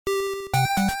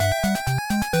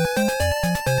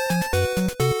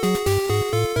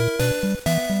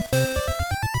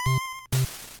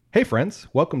friends.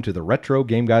 Welcome to the Retro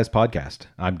Game Guys podcast.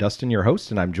 I'm Dustin, your host,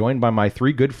 and I'm joined by my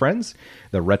three good friends,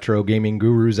 the retro gaming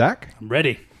guru, Zach. I'm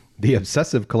ready. The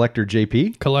obsessive collector,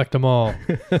 JP. Collect them all.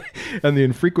 And the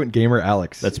infrequent gamer,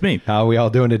 Alex. That's me. How are we all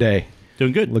doing today?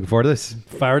 Doing good. Looking forward to this.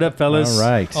 Fired up, fellas. All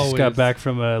right. Just got back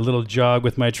from a little jog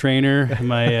with my trainer,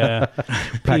 my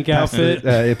pink outfit.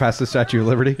 Past the Statue of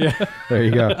Liberty. Yeah. There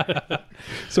you go.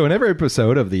 So in every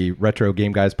episode of the Retro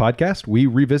Game Guys podcast, we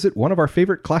revisit one of our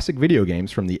favorite classic video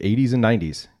games from the 80s and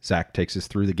 90s. Zach takes us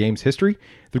through the game's history.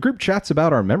 The group chats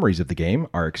about our memories of the game,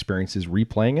 our experiences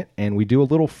replaying it, and we do a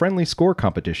little friendly score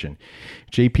competition.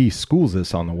 JP schools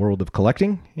us on the world of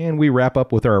collecting, and we wrap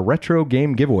up with our retro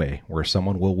game giveaway, where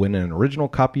someone will win an original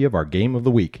copy of our game of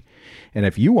the week. And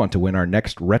if you want to win our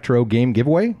next retro game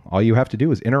giveaway, all you have to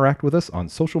do is interact with us on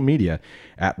social media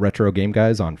at Retro Game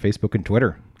Guys on Facebook and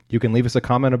Twitter. You can leave us a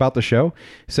comment about the show,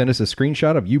 send us a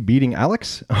screenshot of you beating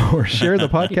Alex, or share the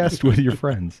podcast with your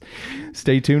friends.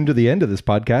 Stay tuned to the end of this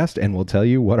podcast, and we'll tell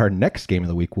you what our next game of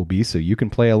the week will be so you can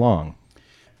play along.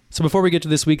 So before we get to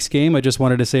this week's game, I just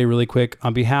wanted to say really quick,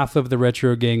 on behalf of the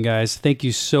Retro Game Guys, thank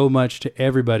you so much to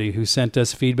everybody who sent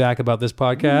us feedback about this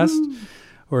podcast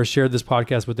or shared this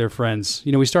podcast with their friends.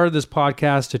 You know, we started this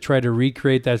podcast to try to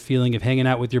recreate that feeling of hanging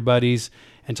out with your buddies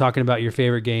and talking about your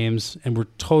favorite games, and we're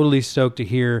totally stoked to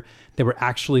hear that we're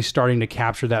actually starting to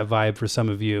capture that vibe for some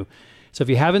of you. So if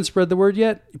you haven't spread the word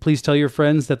yet, please tell your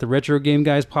friends that the Retro Game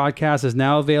Guys podcast is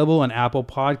now available on Apple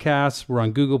Podcasts. We're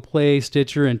on Google Play,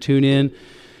 Stitcher, and TuneIn.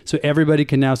 So everybody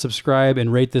can now subscribe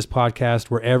and rate this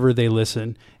podcast wherever they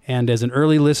listen. And as an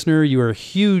early listener, you are a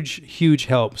huge, huge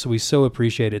help. So we so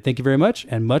appreciate it. Thank you very much,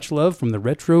 and much love from the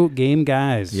Retro Game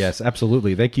Guys. Yes,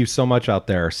 absolutely. Thank you so much out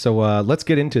there. So let's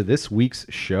get into this week's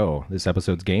show. This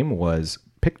episode's game was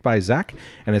picked by Zach,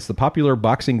 and it's the popular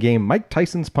boxing game Mike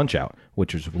Tyson's Punch-Out!,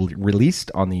 which was released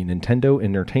on the Nintendo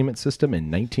Entertainment System in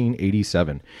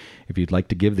 1987. If you'd like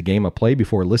to give the game a play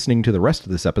before listening to the rest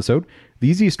of this episode, the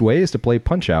easiest way is to play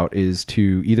Punch-Out! Is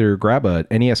to either grab a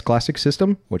NES Classic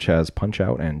System, which has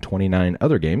Punch-Out! And 29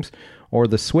 other games, or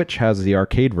the Switch has the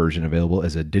arcade version available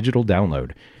as a digital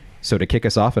download. So to kick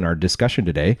us off in our discussion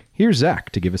today, here's Zach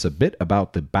to give us a bit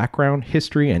about the background,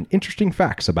 history, and interesting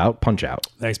facts about Punch-Out!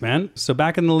 Thanks, man. So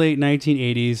back in the late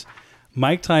 1980s,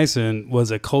 Mike Tyson was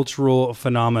a cultural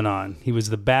phenomenon. He was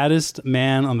the baddest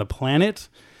man on the planet,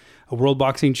 a world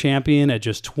boxing champion at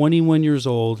just 21 years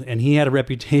old, and he had a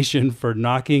reputation for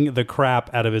knocking the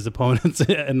crap out of his opponents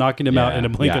and knocking them out in a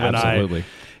blink of an eye.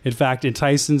 In fact, in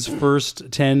Tyson's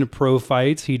first 10 pro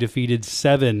fights, he defeated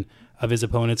 7 of his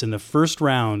opponents in the first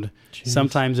round,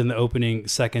 sometimes in the opening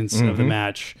seconds of the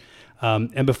match.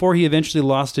 And before he eventually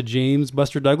lost to James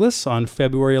Buster Douglas on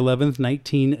February 11th,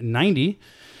 1990,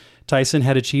 Tyson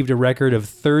had achieved a record of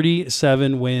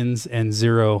 37 wins and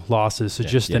 0 losses. So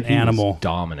just an animal.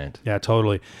 Dominant. Yeah,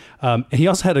 totally. And he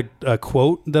also had a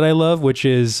quote that I love, which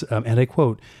is, and I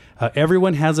quote,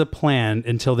 everyone has a plan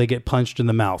until they get punched in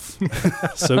the mouth.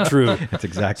 So true. That's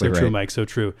exactly right. So true, Mike. So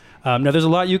true. Now, there's a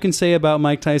lot you can say about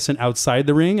Mike Tyson outside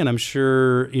the ring, and I'm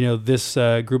sure this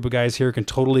group of guys here can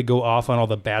totally go off on all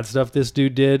the bad stuff this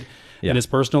dude did in his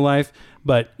personal life.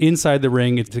 But inside the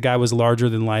ring, the guy was larger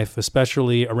than life,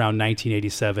 especially around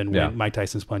 1987 when Mike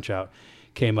Tyson's Punch-Out!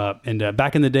 Came up. And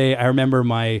back in the day, I remember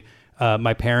my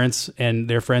parents and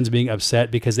their friends being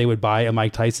upset because they would buy a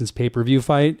Mike Tyson's pay-per-view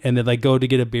fight and then go to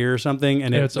get a beer or something,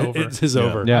 and it's over. It's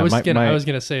over. Yeah, I was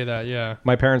gonna say that. Yeah,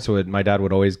 my dad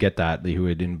would always get that.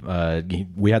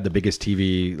 We had the biggest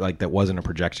TV that wasn't a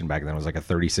projection back then. It was like a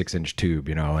 36-inch tube,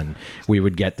 and we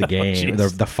would get the game,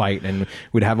 the fight, and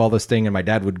we'd have all this thing, and my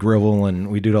dad would grivel, and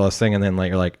we'd do all this thing, and then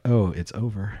you're like, oh, it's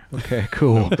over. Okay,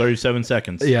 cool. 37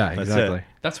 seconds. Yeah, exactly.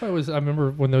 That's why I remember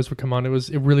when those would come on, they were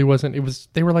like,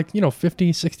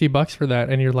 $50-$60 for that.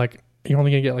 And you're like, you're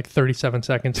only going to get 37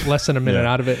 seconds, less than a minute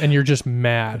out of it. And you're just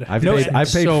mad. I've paid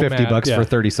 $50 for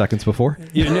 30 seconds before.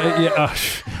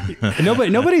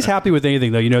 Nobody's happy with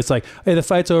anything though. It's like, hey, the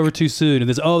fight's over too soon. And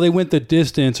there's, they went the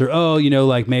distance, or,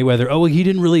 like Mayweather. Oh, well, he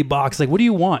didn't really box. What do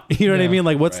you want? You know what I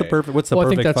mean? What's the perfect I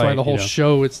think that's why the whole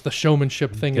show, it's the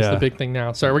showmanship thing is the big thing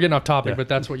now. Sorry, we're getting off topic, but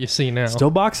that's what you see now.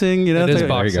 Still boxing, It is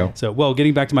boxing. There you go. So,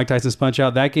 getting back to Mike Tyson's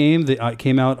Punch-Out!, that game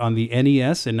came out on the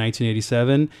NES in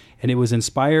 1987, and it was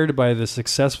inspired by the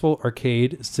successful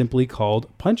arcade simply called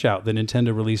Punch-Out! The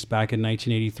Nintendo released back in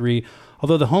 1983.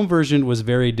 Although the home version was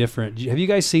very different. Have you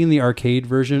guys seen the arcade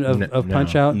version of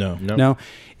Punch-Out!? No.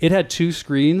 It had 2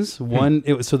 screens. One,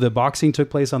 so the boxing took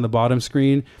place on the bottom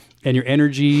screen, and your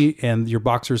energy and your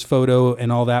boxer's photo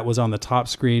and all that was on the top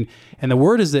screen. And the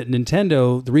word is that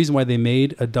Nintendo, the reason why they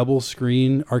made a double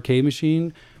screen arcade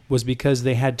machine was because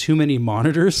they had too many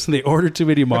monitors. They ordered too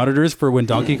many monitors for when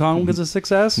Donkey Kong was a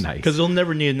success. Nice. Because they'll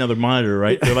never need another monitor,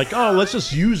 right? They're like, oh, let's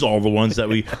just use all the ones that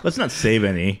let's not save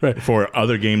any for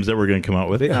other games that we're going to come out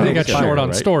with. They got short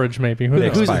on storage, maybe.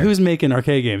 Who's making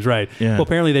arcade games, right? Yeah. Well,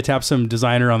 apparently they tapped some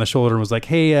designer on the shoulder and was like,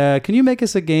 hey, can you make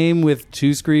us a game with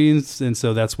 2 screens? And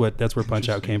so that's where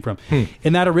Punch-Out came from.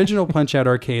 In that original Punch-Out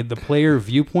arcade, the player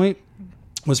viewpoint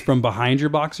was from behind your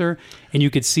boxer, and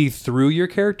you could see through your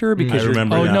character because I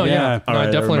remember. Oh now. no, yeah, All no, right,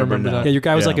 I definitely remember that. Yeah, your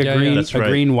guy was like a green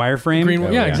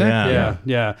wireframe.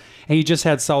 Exactly. Yeah. And he just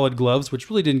had solid gloves, which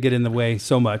really didn't get in the way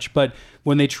so much. But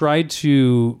when they tried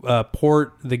to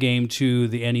port the game to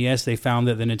the NES, they found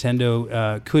that the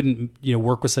Nintendo couldn't,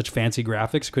 work with such fancy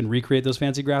graphics, couldn't recreate those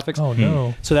fancy graphics. Oh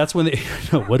no! So that's when they,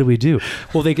 what do we do?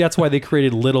 Well, that's why they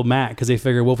created Little Mac, because they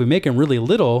figured, well, if we make him really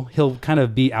little, he'll kind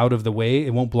of be out of the way.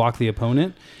 It won't block the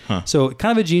opponent. So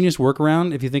kind of a genius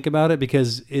workaround if you think about it,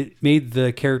 because it made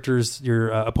the characters, your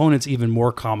opponents, even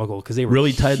more comical because they were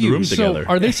really tied the room So together.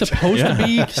 are they supposed to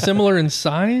be similar in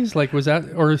size? Like, was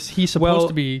that, or is he supposed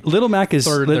to be? Little Mac is.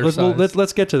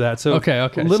 Let's get to that. So okay.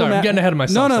 Little Sorry, I'm getting ahead of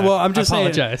myself. No. Well, I'm just I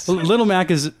apologize. saying. Little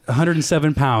Mac is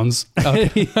 107 pounds.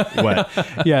 Wet.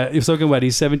 Yeah, he's soaking wet.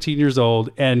 He's 17 years old,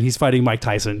 and he's fighting Mike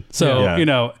Tyson. So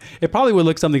it probably would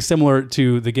look something similar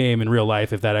to the game in real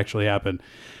life if that actually happened.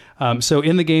 So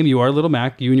in the game, you are Little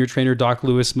Mac. You and your trainer, Doc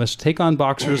Lewis, must take on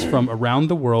boxers from around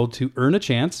the world to earn a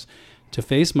chance to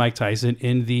face Mike Tyson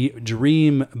in the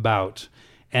Dream Bout.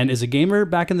 And as a gamer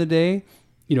back in the day,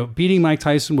 beating Mike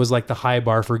Tyson was like the high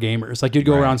bar for gamers. Like you'd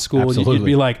go around school and you'd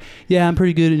be like, yeah, I'm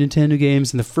pretty good at Nintendo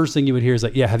games. And the first thing you would hear is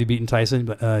like, yeah, have you beaten Tyson?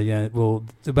 But yeah, well,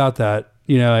 about that,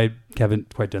 I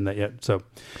haven't quite done that yet. So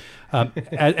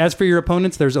as for your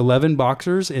opponents, there's 11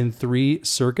 boxers in 3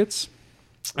 circuits.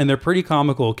 And they're pretty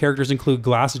comical. Characters include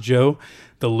Glass Joe,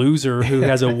 the loser, who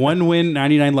has a 1-win,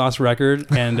 99-loss record,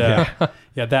 and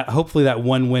that hopefully that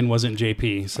 1 win wasn't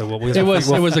JP. So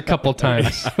it was a couple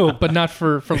times, but not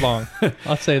for long.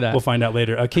 I'll say that. We'll find out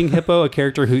later. King Hippo, a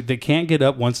character that can't get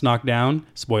up once knocked down.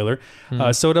 Spoiler.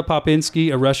 Soda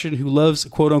Popinski, a Russian who loves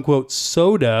quote unquote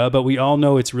soda, but we all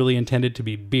know it's really intended to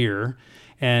be beer.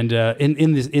 And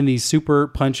in the Super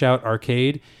Punch-Out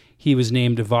arcade, he was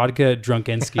named Vodka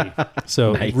Drunkensky.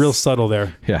 So Nice. Real subtle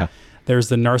there. Yeah. There's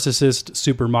the narcissist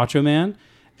Super Macho Man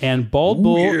and Bald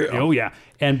Bull. Oh, yeah.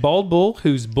 And Bald Bull,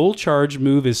 whose Bull Charge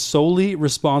move is solely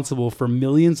responsible for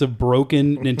millions of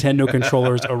broken Nintendo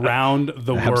controllers around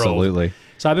the world. Absolutely.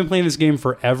 So I've been playing this game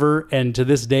forever, and to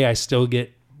this day, I still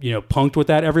get punked with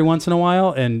that every once in a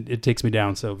while, and it takes me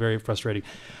down. So very frustrating.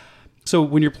 So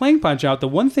when you're playing Punch-Out, the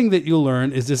one thing that you'll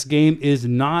learn is this game is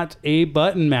not a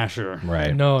button masher.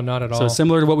 Right. No, not at all. So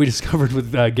similar to what we discovered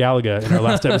with Galaga in our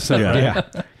last episode. Yeah.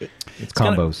 It's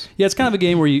combos. It's kind of a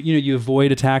game where you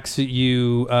avoid attacks,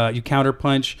 you counter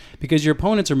punch because your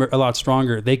opponents are a lot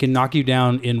stronger. They can knock you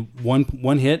down in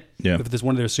one hit if it's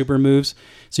one of their super moves.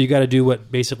 So you got to do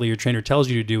what basically your trainer tells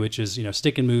you to do, which is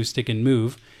stick and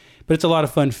move. But it's a lot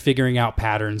of fun figuring out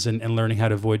patterns and learning how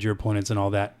to avoid your opponents and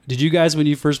all that. Did you guys, when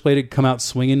you first played it, come out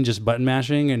swinging, just button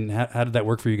mashing? And how did that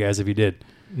work for you guys if you did?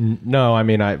 No, I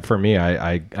mean, for me,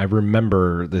 I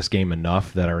remember this game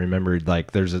enough that I remembered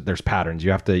like there's patterns.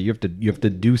 You have to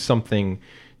do something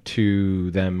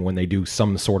to them when they do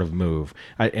some sort of move.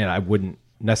 I wouldn't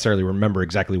necessarily remember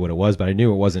exactly what it was, but I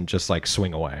knew it wasn't just like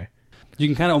swing away. You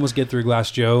can kind of almost get through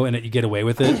Glass Joe and you get away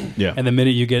with it. Yeah. And the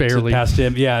minute you get past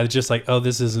him, it's just like, oh,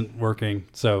 this isn't working.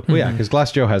 So well, yeah, because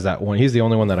Glass Joe has that one. He's the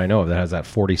only one that I know of that has that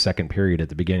 40-second period at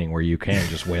the beginning where you can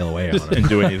just wail away on it and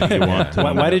do anything you want.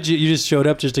 Why did you just showed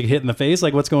up just to hit in the face?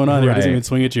 Like, what's going on there? It doesn't even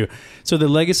swing at you. So the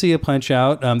legacy of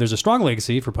Punch-Out, there's a strong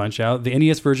legacy for Punch-Out. The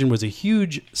NES version was a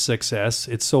huge success.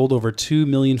 It sold over 2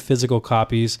 million physical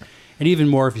copies, and even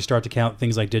more if you start to count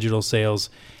things like digital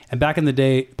sales. And back in the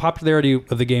day, popularity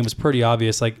of the game was pretty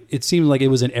obvious. Like it seemed like it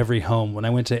was in every home. When I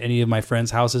went to any of my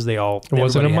friends' houses, it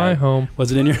wasn't in my home.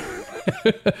 Was it in your?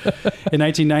 In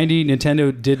 1990,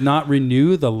 Nintendo did not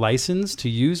renew the license to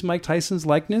use Mike Tyson's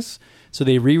likeness, so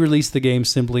they re-released the game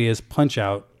simply as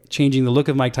Punch-Out, changing the look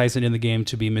of Mike Tyson in the game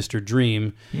to be Mr.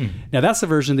 Dream. Now, that's the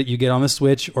version that you get on the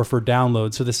Switch or for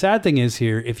download. So the sad thing is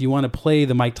here, if you want to play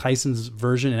the Mike Tyson's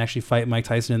version and actually fight Mike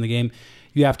Tyson in the game,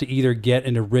 you have to either get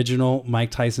an original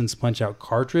Mike Tyson's Punch-Out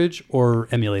cartridge or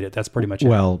emulate it. That's pretty much it.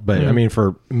 Well, but I mean,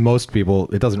 for most people,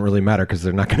 it doesn't really matter because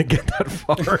they're not going to get that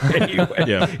far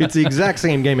anyway. It's the exact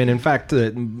same game. And in fact,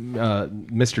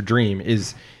 Mr. Dream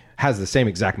has the same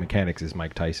exact mechanics as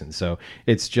Mike Tyson. So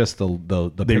it's just the They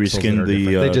pixels that reskinned are the,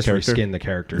 different. They just character? reskin the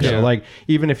character. Yeah. So like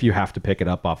even if you have to pick it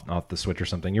up off the Switch or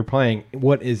something, you're playing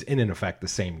what is in effect the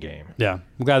same game. Yeah,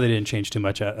 I'm glad they didn't change too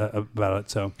much about it.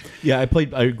 So Yeah,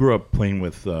 I grew up playing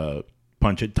with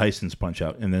Tyson's Punch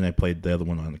Out, and then I played the other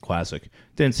one on the Classic.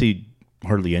 Didn't see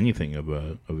hardly anything of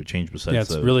a change besides. yeah,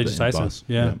 it's really the just end Tyson. boss.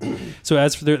 Yeah. So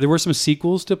as for there were some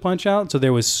sequels to Punch Out. So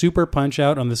there was Super Punch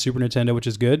Out on the Super Nintendo, which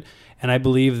is good, and I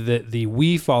believe that the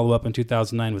Wii follow up in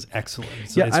 2009 was excellent.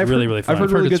 So it's really fun. I've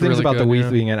heard really good it's things really about the good, Wii yeah.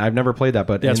 thing, and I've never played that.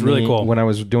 But Yeah, it's in really cool. When I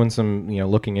was doing some,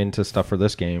 looking into stuff for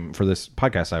this game, for this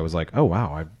podcast, I was like, oh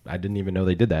wow, I didn't even know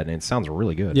they did that, and it sounds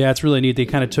really good. Yeah, it's really neat. They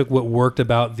kind of took what worked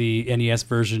about the NES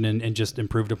version and just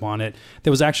improved upon it.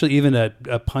 There was actually even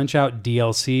a Punch Out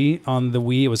DLC on the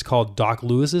Wii. It was called Doc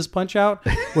Lewis's Punch Out,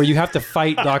 where you have to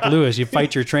fight Doc Lewis. You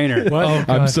fight your trainer. Oh, I'm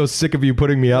God. so sick of you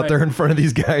putting me out there in front of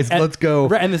these guys. Let's go.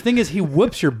 Right, and the thing is, he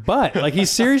whoops your butt. Like he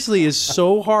seriously is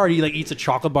so hard. He like eats a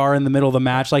chocolate bar in the middle of the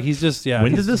match. Like he's just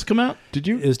When did this come out? Did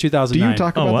you? It was Do 2009. you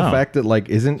talk Oh, about wow. the fact that like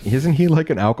isn't he like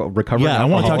an recovering Yeah, I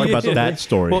want to talk alcoholic? about that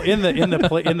story. Well, in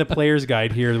the player's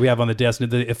guide here that we have on the desk,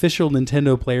 the official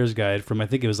Nintendo player's guide from I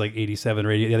think it was like 87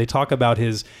 or 80. Yeah, they talk about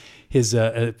his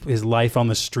life on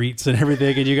the streets and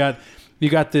everything, and you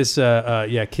got this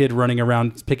kid running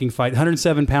around picking fight,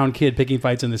 107-pound kid picking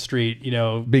fights in the street.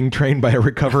 Being trained by a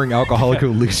recovering alcoholic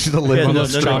who used to live Yeah, on no, the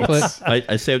streets. chocolate.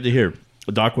 I saved it here.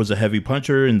 Doc was a heavy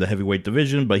puncher in the heavyweight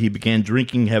division, but he began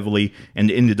drinking heavily and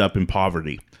ended up in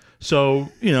poverty. So,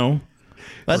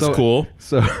 that's So- cool.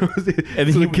 So,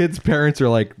 the kid's parents are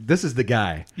like, "This is the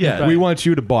guy. Yeah. we want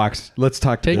you to box. Let's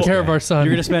talk to Take this care guy." of our son.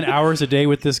 You're gonna spend hours a day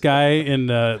with this guy, and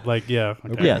okay.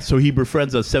 Yeah, so he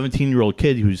befriends a 17-year-old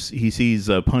kid he sees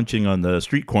punching on the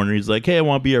street corner. He's like, "Hey, I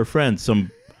want to be your friend."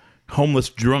 Some homeless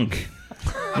drunk,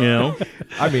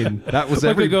 I mean, that was What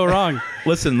every could go wrong?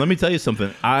 Listen, let me tell you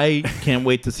something. I can't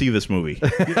wait to see this movie.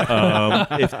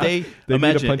 If they They need a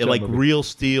imagine Punch-Out it like movie. Real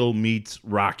Steel meets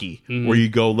Rocky, where you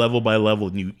go level by level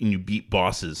and you beat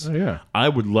bosses. Oh, yeah. I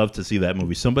would love to see that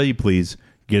movie. Somebody please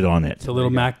get on it. The little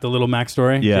Mac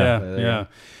story. Yeah. yeah.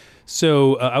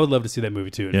 So I would love to see that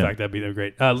movie too. In Yeah. fact, that'd be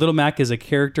great. Little Mac is a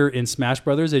character in Smash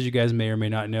Brothers, as you guys may or may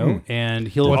not know, and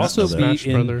he'll What's also be Smash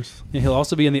in. Brothers? And he'll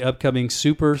also be in the upcoming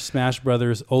Super Smash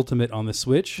Brothers Ultimate on the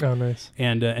Switch. Oh, nice.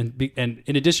 And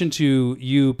in addition to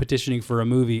you petitioning for a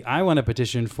movie, I want to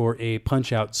petition for a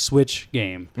Punch Out Switch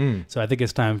game. So I think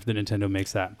it's time that Nintendo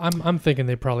makes that. I'm thinking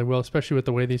they probably will, especially with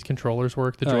the way these controllers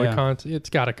work, the Oh, yeah. Joy-Cons. It's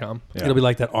got to come. It'll be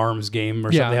like that ARMS game,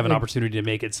 or Yeah, something. They have an like- opportunity to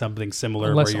make it something similar.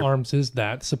 Unless where you're- ARMS is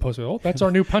that supposedly. Oh, that's our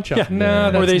new Punch Out. Yeah. No,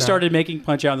 or that's they not. started making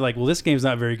Punch Out and they're like, well, this game's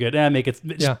not very good. Make it,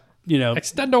 Yeah.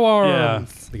 Extendo yeah,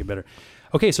 ARMS. make it better.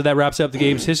 Okay, so that wraps up the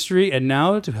game's history. And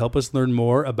now to help us learn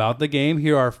more about the game,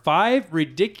 here are 5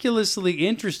 ridiculously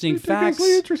interesting facts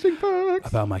Interesting facts.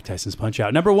 about Mike Tyson's Punch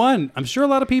Out. Number 1, I'm sure a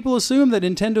lot of people assume that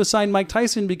Nintendo signed Mike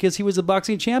Tyson because he was a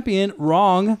boxing champion.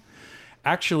 Wrong.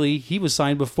 Actually, he was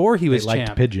signed before he They was liked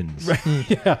champ. pigeons.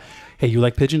 Yeah. Hey, you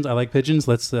like pigeons? I like pigeons.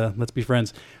 Let's be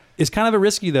friends. It's kind of a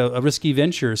risky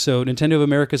venture. So Nintendo of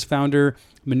America's founder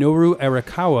Minoru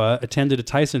Arakawa attended a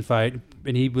Tyson fight,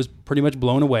 and he was pretty much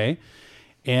blown away.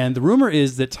 And the rumor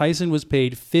is that Tyson was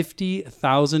paid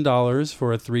 $50,000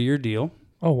 for a 3-year deal.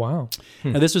 Oh, wow.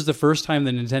 Now, this was the first time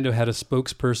that Nintendo had a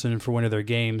spokesperson for one of their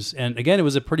games. And again, it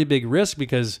was a pretty big risk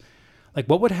because, like,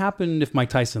 what would happen if Mike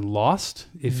Tyson lost,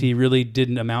 if he really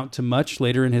didn't amount to much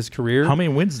later in his career? How many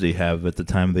wins did he have at the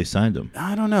time they signed him?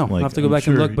 I don't know. I'll Like, have to go I'm back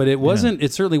and sure- look, but it wasn't.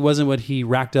 It certainly wasn't what he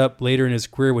racked up later in his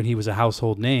career when he was a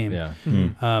household name. Yeah.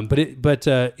 In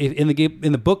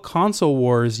the book Console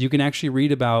Wars, you can actually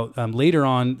read about later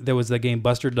on. There was the game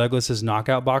Buster Douglas's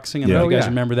Knockout Boxing. I don't know if you guys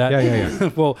remember that. Yeah.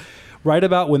 Well, right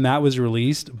about when that was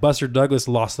released, Buster Douglas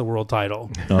lost the world title.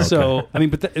 okay. So I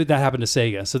mean, but that happened to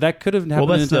Sega. So that could have happened.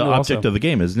 Well, that's to the Nintendo object also. of the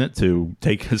game, isn't it? To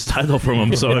take his title from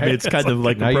him. So I mean, it's kind of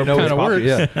like Now you know Kinda it's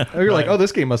popular. works. Yeah. You're like, oh,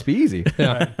 this game must be easy.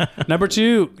 Number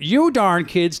 2, you darn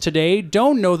kids today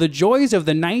don't know the joys of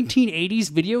the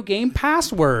 1980s video game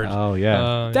password. Oh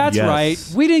yeah. That's Yes.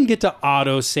 right. We didn't get to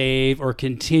autosave or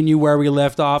continue where we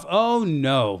left off. Oh,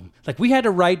 no. Like, we had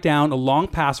to write down a long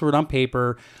password on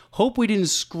paper, hope we didn't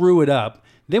screw it up.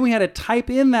 Then we had to type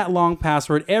in that long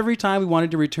password every time we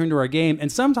wanted to return to our game.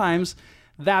 And sometimes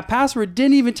that password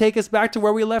didn't even take us back to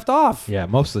where we left off. Yeah,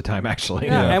 most of the time, actually.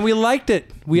 Yeah, and we liked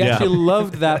it. We Yeah. actually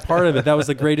loved that part of it. That was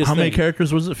the greatest How thing. many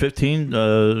characters was it? 15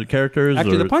 characters?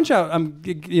 Actually, or- the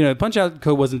punch out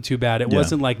code wasn't too bad. It Yeah.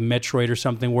 wasn't like Metroid or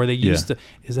something where they used to.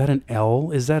 Is that an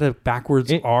L? Is that a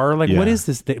backwards R? Like Yeah. what is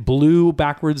this thing? Blue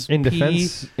backwards In P?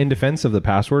 defense of the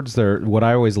passwords, what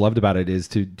I always loved about it is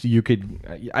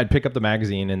I'd pick up the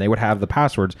magazine and they would have the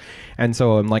passwords, and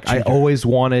so I'm like, I always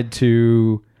wanted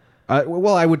to.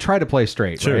 Well, I would try to play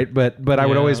straight, Sure. right? But I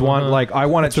would always want I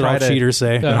want That's to what try all to. cheaters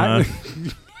say.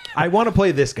 I want to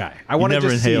play this guy. I want to never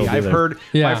just see. inhaled I've either. heard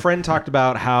Yeah. my friend talked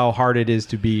about how hard it is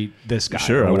to beat this guy.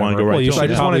 Sure, or I wanna whatever. go right Well, you to So I should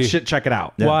just want probably- to check it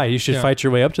out. Why? You should Yeah. fight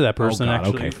your way up to that Oh person. God.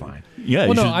 actually. Okay, fine. Yeah,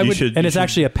 Well, no, you should, I you would- should. And you it's should-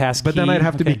 actually a pass But then key. I'd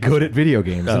have to be good at video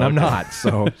games, and I'm okay. not.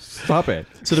 So stop it.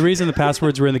 So the reason the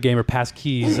passwords were in the game are pass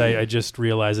keys, I just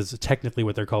realized it's technically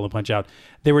what they're called in Punch-Out.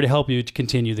 They were to help you to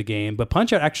continue the game, but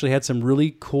Punch-Out actually had some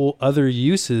really cool other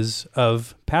uses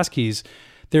of pass keys.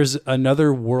 There's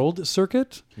another world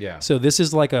circuit. Yeah. So this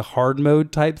is like a hard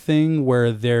mode type thing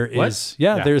where there is, What?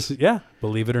 yeah,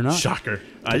 believe it or not. Shocker.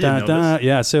 I didn't know this.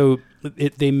 Yeah, so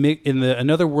they mix in the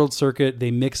another world circuit.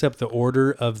 They mix up the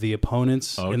order of the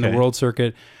opponents in the Okay. world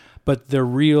circuit, but the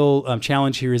real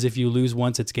challenge here is if you lose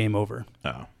once, it's game over.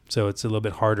 Oh. So it's a little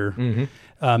bit harder.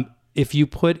 If you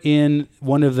put in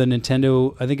one of the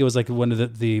Nintendo, I think it was like one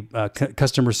of the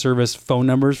customer service phone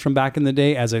numbers from back in the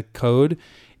day as a code,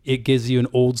 it gives you an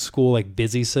old school like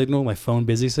busy signal, like phone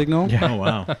busy signal. Oh,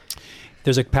 wow.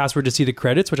 There's a password to see the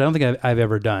credits, which I don't think I've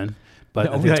ever done. But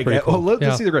I think it's pretty cool. Well, let's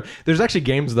Yeah. see the. There's actually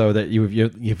games though that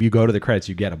if you go to the credits,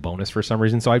 you get a bonus for some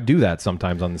reason. So I do that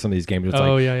sometimes on some of these games. It's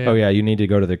Oh, like, yeah, yeah. oh yeah, you need to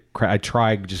go to the.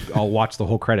 I'll watch the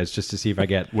whole credits just to see if I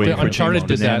get. Wait, Yeah, for Uncharted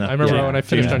did that. Banana. I remember Yeah. when I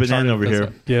finished James Uncharted. Banana over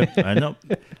that's here. it. I know.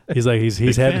 He's like he's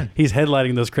fan.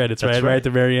 headlighting those credits That's right at the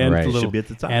very end. Right. The little Should be at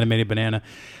the top. animated banana.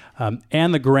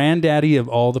 And the granddaddy of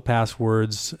all the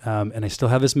passwords, and I still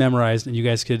have this memorized, and you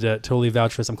guys could totally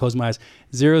vouch for this. I'm closing my eyes.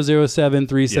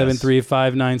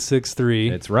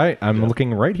 007-373-5963. It's right. I'm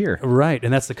looking right here. Right,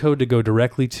 and that's the code to go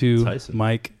directly to Tyson.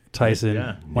 Mike Tyson.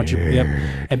 Yeah. Yep.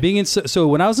 And being in so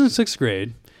when I was in 6th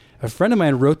grade, a friend of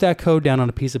mine wrote that code down on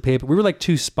a piece of paper. We were like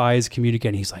two spies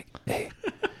communicating. He's like,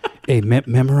 "Hey,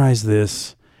 memorize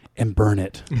this and burn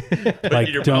it. Like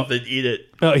Your don't." mouth and eat it.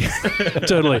 Oh, yeah,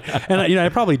 totally. And I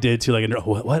probably did too. Like,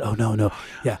 what? Oh no.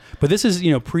 Yeah. But this is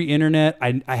pre-internet.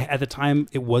 I at the time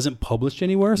it wasn't published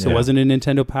anywhere, so it Yeah. wasn't in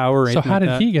Nintendo Power. Or So anything how like did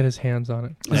that. he get his hands on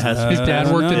it? It has to be- His dad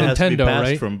I worked don't at know. It has to be Nintendo, passed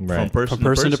right? From Right. person From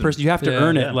person to person? You have to Yeah.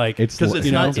 earn it. Yeah. Like Because it's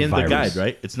you not know, in the virus. guide,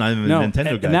 right? It's not in the no,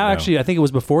 Nintendo and guide. now no. actually I think it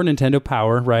was before Nintendo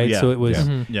Power, right? Yeah. So it was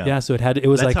Yeah. yeah. So it had it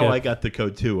was That's like how I got the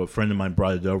code too. A friend of mine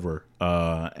brought it over,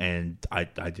 and I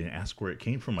didn't ask where it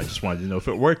came from. I just wanted to know if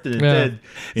it worked, and it Yeah. did.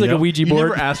 It's like a Ouija You board.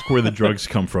 never ask where the drugs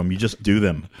come from. You just do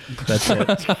them. That's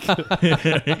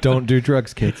it. Don't do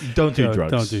drugs, kids. Don't do No,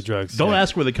 drugs. don't do drugs. Don't Yeah.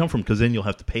 ask where they come from because then you'll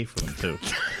have to pay for them too.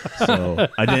 So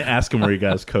I didn't ask him where he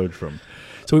got his code from.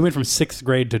 So we went from 6th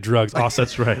grade to drugs. Awesome.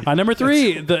 That's right. Number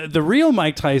 3, the real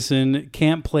Mike Tyson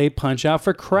can't play Punch Out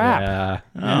for crap. Yeah.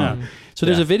 Yeah. So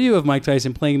there's Yeah. a video of Mike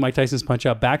Tyson playing Mike Tyson's Punch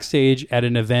Out backstage at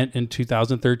an event in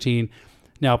 2013.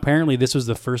 Now, apparently, this was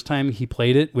the first time he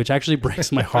played it, which actually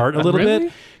breaks my heart a little Really?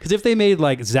 bit. Because if they made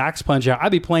like Zach's Punch Out,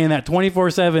 I'd be playing that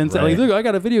 24/7. So, Right. like, look, I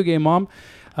got a video game, Mom.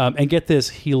 And get this,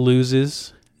 he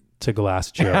loses to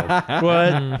Glass Joe.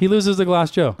 What? He loses to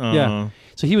Glass Joe. Uh-huh. Yeah.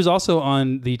 So he was also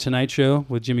on the Tonight Show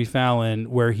with Jimmy Fallon,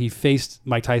 where he faced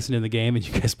Mike Tyson in the game, and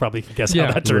you guys probably can guess Yeah.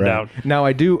 how that turned Right. out. Now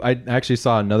I actually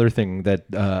saw another thing that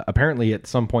apparently at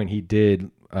some point he did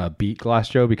beat Glass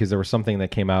Joe, because there was something that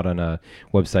came out on a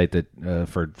website that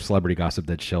for celebrity gossip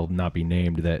that shall not be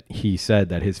named, that he said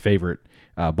that his favorite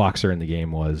boxer in the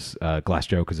game was Glass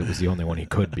Joe because it was the only one he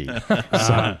could beat.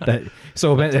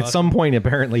 So at some point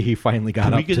apparently he finally got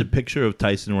Can we up get to a picture of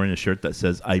Tyson wearing a shirt that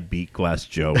says "I beat Glass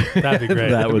Joe"? That'd be great.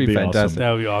 That would be fantastic. awesome.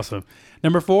 That would be awesome.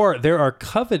 Number 4, there are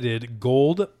coveted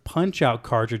gold Punch-Out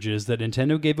cartridges that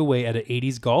Nintendo gave away at an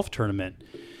 80s golf tournament.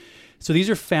 So these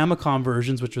are Famicom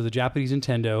versions, which are the Japanese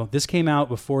Nintendo. This came out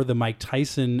before the Mike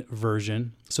Tyson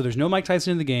version. So there's no Mike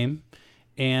Tyson in the game,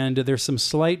 and there's some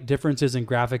slight differences in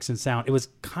graphics and sound. It was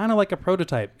kind of like a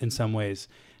prototype in some ways.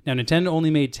 Now, Nintendo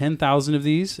only made 10,000 of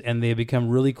these, and they have become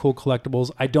really cool collectibles.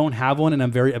 I don't have one, and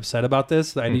I'm very upset about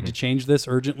this. I need to change this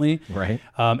urgently. Right.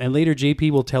 And later,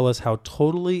 JP will tell us how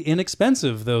totally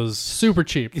inexpensive those Super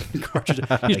cheap. cartridges.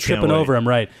 He's can't tripping wait. over them,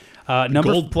 right? Number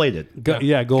Gold plated.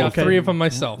 yeah, gold. Got 3 of them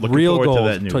myself. Looking Real forward to gold,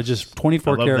 that news. just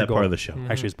 24 I love karat that gold. part of the show.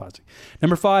 Actually, it's plastic.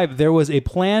 Number 5, there was a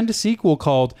planned sequel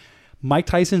called Mike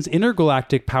Tyson's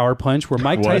Intergalactic Power Punch, where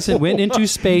Mike Tyson went into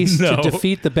space to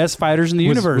defeat the best fighters in the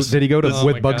universe. Did he go to Oh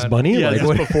with my Bugs God. Bunny? Yeah, Like, this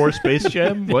what- before Space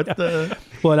Jam. What the?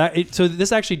 Well, so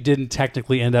this actually didn't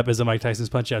technically end up as a Mike Tyson's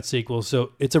Punch-Out sequel.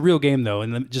 So it's a real game, though,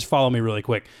 and just follow me really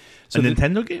quick. So A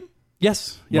Nintendo game?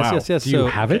 Yes. Wow. Yes. do you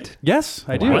have it? Yes,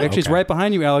 I do. Wow, Actually, it's okay. right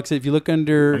behind you, Alex. If you look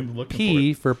under I'm looking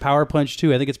P for Power Punch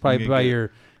 2, I think it's probably I'm by gonna get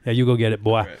your... Yeah, you go get it,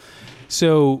 boy.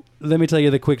 So let me tell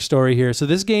you the quick story here. So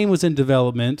this game was in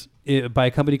development by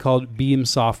a company called Beam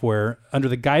Software under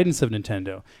the guidance of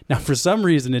Nintendo. Now, for some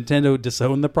reason, Nintendo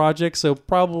disowned the project, so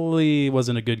probably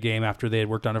wasn't a good game after they had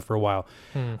worked on it for a while.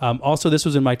 Also, this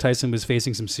was when Mike Tyson was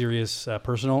facing some serious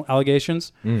personal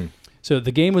allegations. So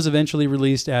the game was eventually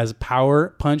released as Power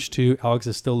Punch 2. Alex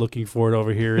is still looking for it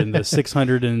over here in the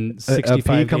 665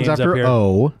 P comes games up after here.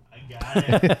 O.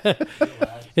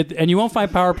 And you won't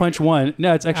find Power Punch 1.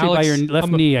 No, it's actually by Alex, your left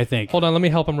I'm a- knee, I think. Hold on, let me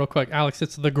help him real quick. Alex,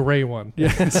 it's the gray one.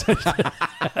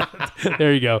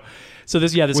 There you go. So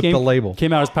this With game the label.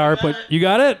 came out as Power Punch. You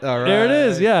got it? All There it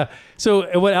is. right. Yeah.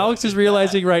 So what Alex is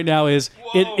realizing right now is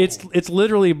it's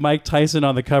literally Mike Tyson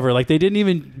on the cover. Like they didn't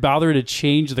even bother to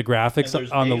change the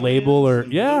graphics on the label or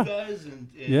yeah.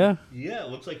 Yeah, it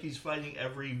looks like he's fighting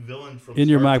every villain from In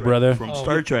your Star mic, Trek, brother. From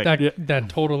Star Trek. That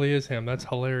totally is him. That's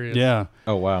hilarious. Yeah.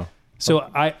 Oh, wow. So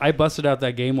I busted out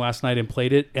that game last night and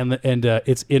played it, and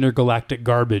it's intergalactic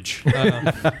garbage.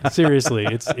 Seriously,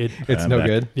 it's No back.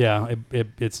 good. yeah,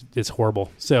 it's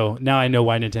horrible. So now I know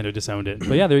why Nintendo disowned it.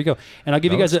 But yeah, there you go. And I'll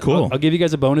give you guys That's cool. I'll give you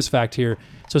guys a bonus fact here.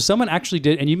 So someone actually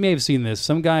did, and you may have seen this.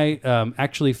 Some guy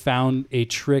actually found a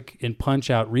trick in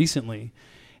Punch-Out recently,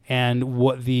 and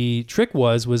what the trick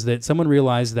was that someone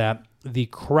realized that the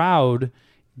crowd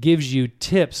gives you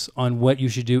tips on what you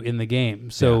should do in the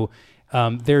game. So.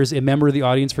 There's a member of the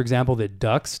audience, for example, that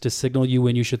ducks to signal you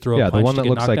when you should throw a punch. Yeah, the one to that get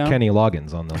looks knocked like down. Kenny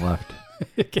Loggins on the left.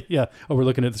 Yeah. Oh, we're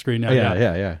looking at the screen now.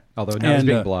 Yeah. Although now he's And,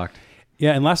 being blocked.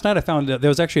 Yeah, and last night I found there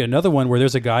was actually another one where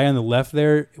there's a guy on the left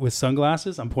there with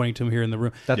sunglasses. I'm pointing to him here in the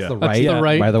room. That's Yeah. the That's right. the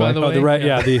right, By the way. Oh, the right.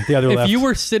 Yeah, the other If left. you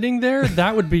were sitting there,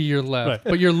 that would be your left, Right.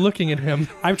 but you're looking at him.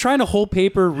 I'm trying to hold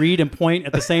paper, read, and point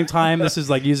at the same time. This is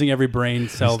like using every brain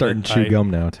cell He's starting that to chew I gum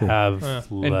now too. have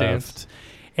and left. dance.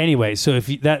 Anyway, so if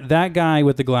you, that guy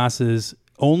with the glasses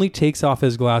only takes off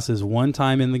his glasses one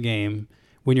time in the game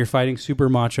when you're fighting Super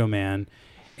Macho Man,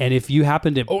 and if you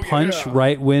happen to punch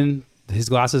right when his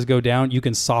glasses go down, you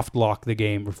can soft lock the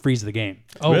game or freeze the game.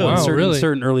 Oh Really? wow, really?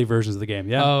 Certain early versions of the game.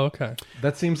 Yeah. Oh okay.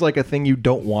 That seems like a thing you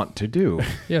don't want to do.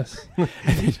 Yes.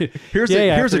 Here's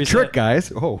Yeah, here's after a he's trick, done.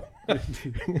 guys. Oh,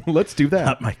 let's do that.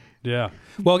 Not my. Yeah.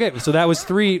 Well, okay. So that was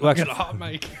 3. Well, Get a actually, hot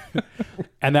mic.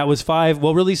 and that was 5.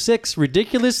 Well, really 6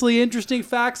 ridiculously interesting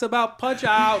facts about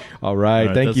Punch-Out. All right,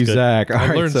 right, thank that's you, good. Zach. All I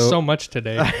right, learned so much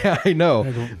today. I know.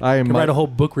 I am You can write a whole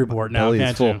book report now, belly is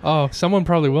can't full. you? Oh, someone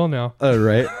probably will now. All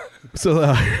right. So,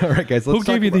 all right, guys. Let's Who gave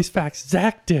talk you about- these facts?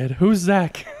 Zach did. Who's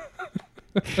Zach?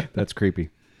 That's creepy.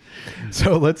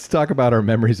 So let's talk about our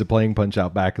memories of playing Punch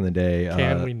Out back in the day.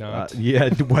 Can we not? Yeah.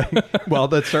 Well,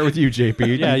 let's start with you,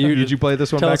 JP. Yeah, Did you play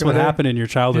this one Tell back us in what the day? happened in your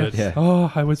childhood. Yeah.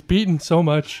 Oh, I was beaten so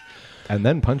much. And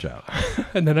then Punch Out.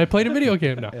 And then I played a video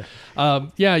game now.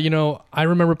 Yeah, I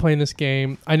remember playing this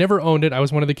game. I never owned it. I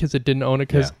was one of the kids that didn't own it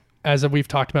because, Yeah. as we've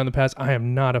talked about in the past, I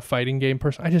am not a fighting game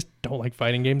person. I just don't like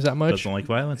fighting games that much. Doesn't like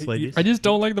violence, ladies. I just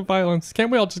don't like the violence.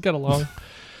 Can't we all just get along?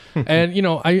 And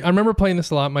I remember playing this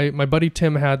a lot. My buddy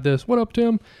Tim had this. What up,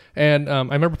 Tim? And I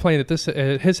remember playing at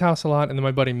his house a lot. And then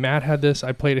my buddy Matt had this.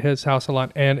 I played at his house a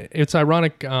lot. And it's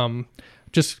ironic.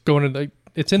 Just going to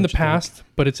it's in the past,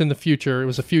 but it's in the future. It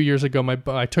was a few years ago.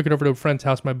 I took it over to a friend's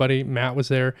house. My buddy Matt was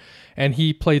there, and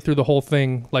he played through the whole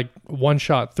thing, like one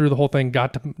shot through the whole thing.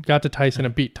 Got to Tyson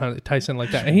and beat Tyson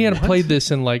like that. And he hadn't played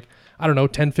this in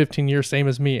 10, 15 years, same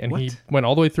as me. And he went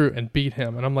all the way through and beat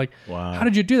him. And I'm like, Wow. how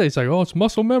did you do that? He's like, oh, it's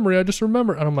muscle memory. I just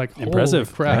remember. And I'm like, holy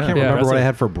Impressive. crap. I can't yeah. remember what I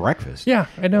had for breakfast. Yeah,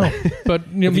 I know. But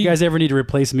If you guys ever need to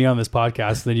replace me on this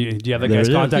podcast, then do you have that There guy's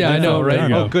it is. contact? Yeah, I info? know, right? There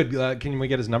you Oh, go. good. Can we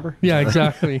get his number? Yeah,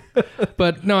 exactly.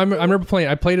 But no, I remember playing.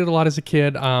 I played it a lot as a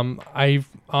kid. I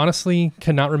honestly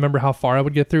cannot remember how far I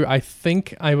would get through. I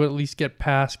think I would at least get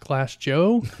past Glass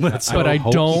Joe, but I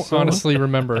hope don't so. honestly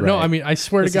remember. No, Right. I mean, I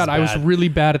swear This to God, is I was bad. really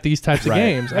bad at these types of Right.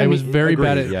 games. I was very agreed,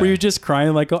 bad at. yeah. Were you just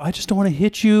crying like, oh, I just don't want to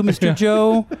hit you, Mr.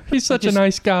 Joe? He's such Just- a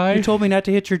nice guy. You told me not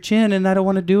to hit your chin, and I don't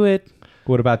want to do it.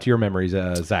 What about your memories,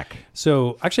 Zach?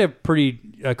 So actually, I have pretty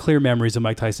clear memories of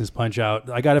Mike Tyson's Punch Out.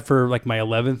 I got it for like my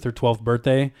 11th or 12th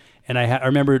birthday, and I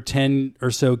remember 10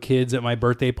 or so kids at my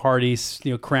birthday party,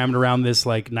 crammed around this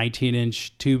like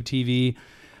 19-inch tube TV,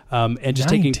 and just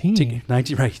 19? taking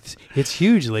 19. Right, it's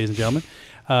huge, ladies and gentlemen,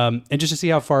 and just to see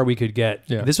how far we could get.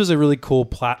 Yeah. This was a really cool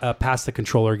pass the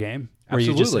controller game. Where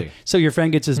you Absolutely. just, so your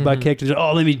friend gets his butt kicked and says,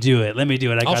 oh, let me do it. I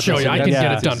I'll got show this. you. I can Yeah.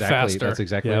 get it done exactly, faster. That's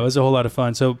exactly Yeah, it was a whole lot of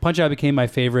fun. So Punch-Out became my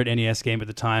favorite NES game at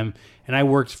the time, and I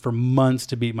worked for months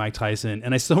to beat Mike Tyson.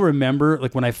 And I still remember,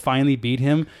 like, when I finally beat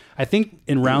him, I think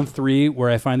in round 3 where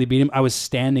I finally beat him, I was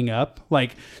standing up,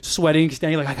 like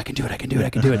standing like, I can do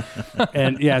it.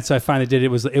 And yeah, so I finally did it.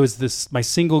 It was this my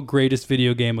single greatest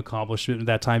video game accomplishment at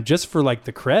that time, just for like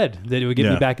the cred that it would get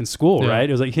me Yeah. back in school, Yeah. right?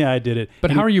 It was like, yeah, I did it. But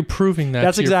And how are you proving that?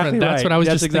 That's to your exactly friend? That's right. what I was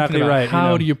That's just exactly thinking about. right, you How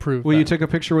know. do you prove Well, that? you took a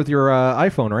picture with your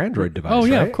iPhone or Android device. Oh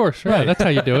yeah, right? of course. Yeah, that's how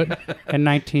you do it. in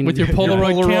 19 With your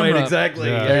Polaroid camera. exactly.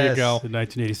 Yeah. There you go. In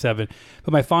 1987.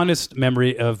 But my fondest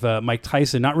memory of Mike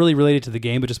Tyson, not really related to the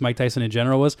game, but just Mike Tyson in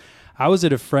general, was I was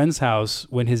at a friend's house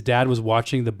when his dad was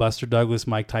watching the Buster Douglas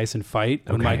Mike Tyson fight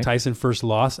when Okay. Mike Tyson first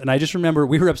lost. And I just remember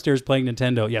we were upstairs playing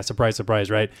Nintendo. Yeah, surprise,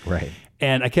 surprise, right? Right.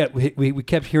 And we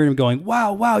kept hearing him going,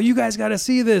 wow, you guys got to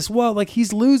see this. Well, like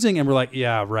he's losing. And we're like,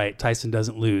 yeah, right. Tyson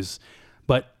doesn't lose.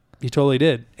 But he totally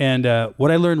did. And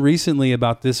what I learned recently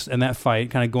about this and that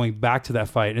fight, kind of going back to that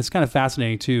fight, and it's kind of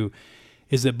fascinating too,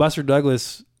 is that Buster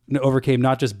Douglas overcame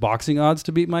not just boxing odds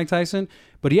to beat Mike Tyson,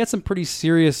 but he had some pretty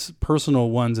serious personal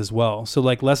ones as well. So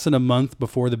like less than a month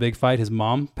before the big fight, his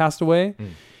mom passed away,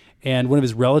 and one of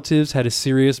his relatives had a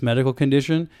serious medical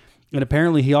condition. And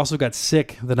apparently he also got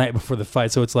sick the night before the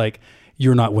fight. So it's like,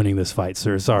 you're not winning this fight,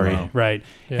 sir. Sorry. Wow. Right.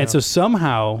 Yeah. And so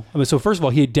somehow, so first of all,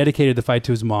 he had dedicated the fight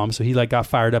to his mom. So he like got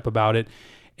fired up about it.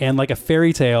 And like a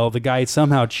fairy tale, the guy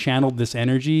somehow channeled this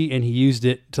energy and he used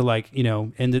it to like,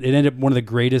 and it ended up one of the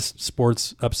greatest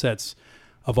sports upsets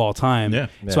of all time. Yeah.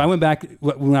 So I went back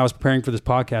when I was preparing for this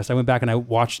podcast, I went back and I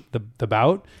watched the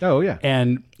bout. Oh, yeah.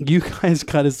 And you guys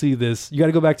got to see this. You got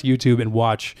to go back to YouTube and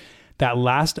watch that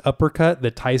last uppercut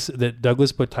that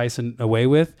Douglas put Tyson away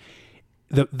with.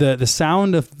 The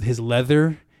sound of his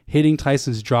leather hitting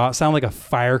Tyson's jaw sounded like a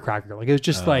firecracker. Like it was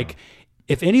just like,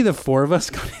 if any of the four of us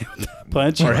got hit with that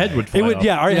punch, Our head would fly off.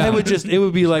 our head would it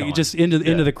would be like just into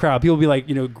the crowd. People would be like,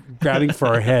 grabbing for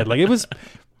our head. Like it was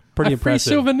pretty A free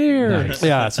impressive. souvenir.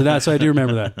 Yeah, so I do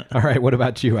remember that. All right. What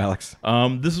about you, Alex?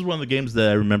 This is one of the games that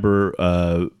I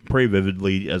remember pretty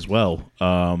vividly as well.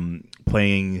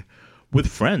 Playing with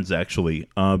friends actually,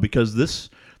 because this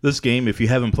game, if you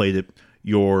haven't played it,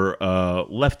 your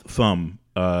left thumb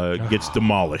gets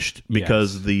demolished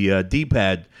because the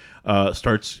D-pad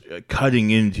starts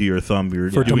cutting into your thumb. You're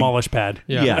For doing- demolish pad.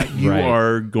 Yeah. you Right.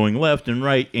 are going left and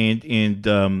right, and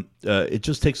it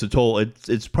just takes a toll.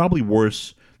 It's probably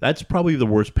worse. That's probably the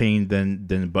worst pain than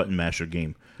a button masher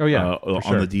game. Oh, yeah, for on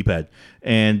sure. the D-pad.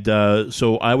 And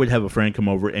so I would have a friend come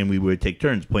over, and we would take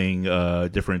turns playing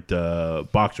different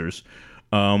boxers,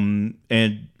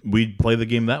 and we'd play the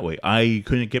game that way. I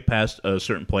couldn't get past a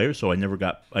certain player, so I never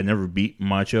beat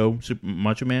Macho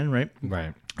Man, right?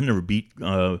 Right. I never beat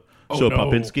no.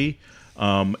 Popinski.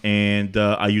 And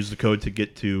I used the code to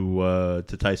get to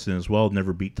Tyson as well.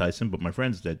 Never beat Tyson, but my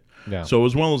friends did. Yeah. So it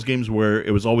was one of those games where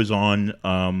it was always on,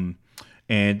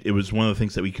 and it was one of the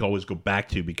things that we could always go back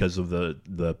to because of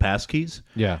the pass keys.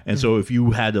 Yeah. And so if you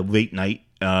had a late night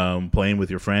playing with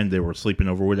your friend, they were sleeping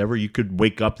over, whatever, you could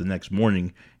wake up the next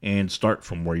morning and start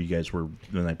from where you guys were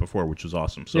the night before, which was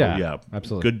awesome. So Yeah,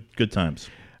 absolutely. good times.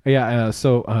 Yeah.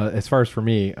 So as far as for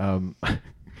me,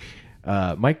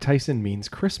 Mike Tyson means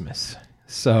Christmas.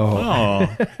 So Oh,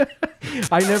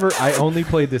 I only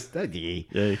played this.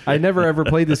 Yay. I never ever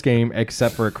played this game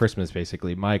except for at Christmas.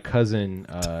 Basically, my cousin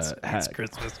had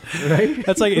Christmas. right.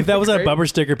 That's like if that was a bumper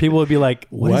sticker, people would be like,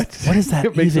 "What does that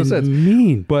It makes no even sense.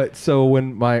 mean?" But so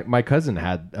when my cousin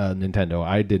had a Nintendo,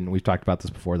 I didn't. We've talked about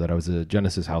this before that I was a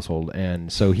Genesis household,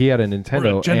 and so he had a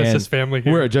Nintendo. We're a Genesis and family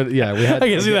here. We're yeah, we had. I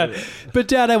can see that. But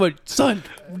Dad, I went, son,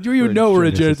 you even know we're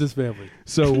a Genesis family.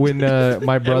 So when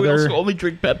my we brother, also only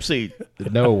drink Pepsi.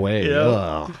 no way.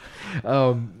 Yeah.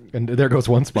 Ugh. And there goes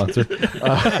one sponsor.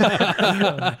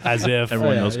 As if.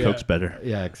 Everyone yeah, knows yeah. Coke's better.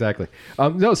 Yeah, exactly.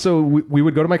 No, so we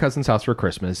would go to my cousin's house for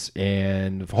Christmas,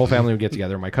 and the whole family would get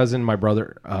together. My cousin, my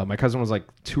brother, my cousin was like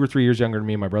 2 or 3 years younger than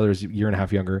me. My brother was a year and a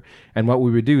half younger. And what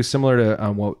we would do, similar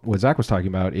to what Zach was talking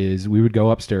about, is we would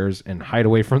go upstairs and hide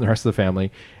away from the rest of the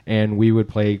family, and we would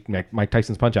play Mike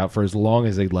Tyson's Punch-Out for as long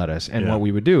as they'd let us. And Yeah. what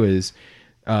we would do is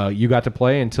you got to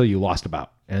play until you lost a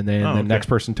bout. And then the okay. next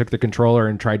person took the controller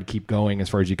and tried to keep going as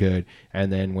far as you could.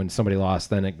 And then when somebody lost,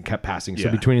 then it kept passing. So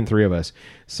Yeah. between the three of us.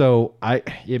 So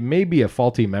it may be a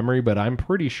faulty memory, but I'm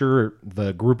pretty sure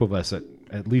the group of us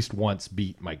at least once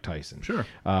beat Mike Tyson. Sure.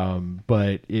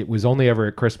 But it was only ever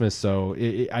at Christmas, so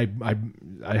I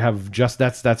have just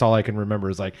that's all I can remember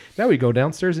is like, now we go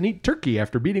downstairs and eat turkey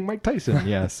after beating Mike Tyson.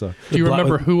 Yeah. So Do you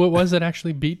remember who it was that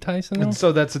actually beat Tyson? Though?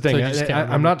 so that's the thing. So you just can't I'm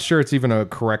remember. not sure it's even a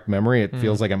correct memory. It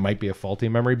feels like it might be a faulty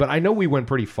memory, but I know we went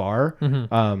pretty far.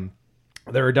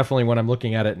 There are definitely, when I'm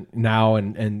looking at it now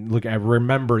and look, I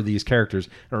remember these characters.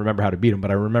 I don't remember how to beat them,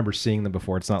 but I remember seeing them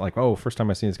before. It's not like, oh, first time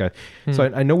I seen this guy.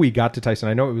 So I know we got to Tyson.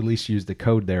 I know we at least used the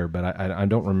code there, but I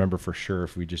don't remember for sure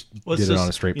if we just did it on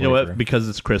a straight. You know what? playthrough. Because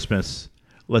it's Christmas,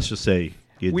 let's just say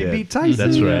you We did. beat Tyson.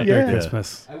 That's right. Yeah. Merry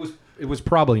Christmas. It was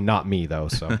probably not me though.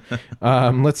 So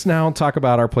let's now talk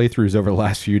about our playthroughs over the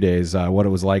last few days. What it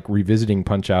was like revisiting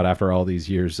Punch Out after all these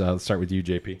years. Let's start with you,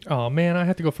 JP. Oh man, I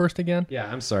have to go first again. Yeah,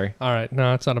 I'm sorry. All right,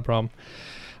 no, it's not a problem.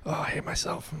 Oh, I hate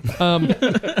myself.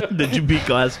 Did you beat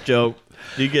Glass Joe?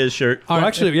 Did you get a shirt? Well,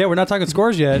 actually, yeah, we're not talking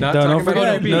scores yet. Not Don't talking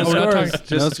about forget. JP. No Oh, we're not scores.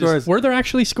 talking- No just- scores. Were there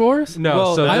actually scores? No,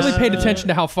 Well, so I this- only paid attention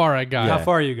to how far I got. How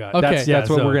far you got? Okay. that's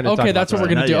what we're going to talk about. Okay, that's what we're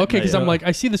Not gonna do. yet, Okay, not because yet. I'm like,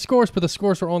 I see the scores, but the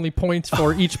scores are only points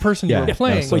for each person you were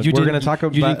playing. So Wait, you we're didn't- going to talk you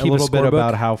about didn't a keep a little bit scorebook?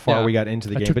 about how far Yeah. we got into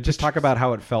the I game, took but just talk about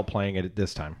how it felt playing it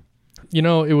this time. You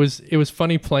know, it was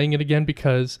funny playing it again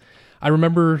because I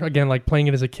remember again like playing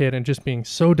it as a kid and just being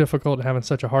so difficult and having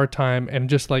such a hard time, and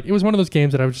just like it was one of those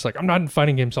games that I was just like, I'm not in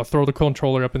fighting games. I'll throw the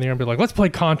controller up in the air and be like, let's play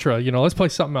Contra, let's play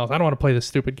something else. I don't want to play this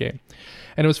stupid game.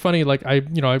 And it was funny, like I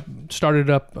started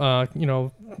up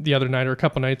the other night or a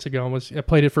couple nights ago and I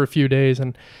played it for a few days,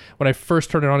 and when I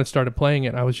first turned it on and started playing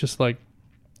it, I was just like,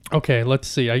 okay, let's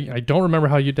see. I don't remember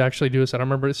how you'd actually do this. I don't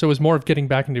remember. So it was more of getting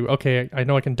back into, okay, I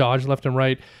know I can dodge left and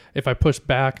right. If I push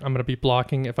back, I'm going to be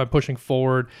blocking. If I'm pushing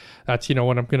forward, that's, when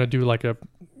I'm going to do like a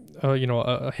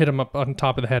hit him up on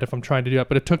top of the head if I'm trying to do that.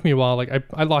 But it took me a while. Like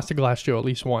I lost to Glass Joe at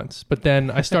least once. But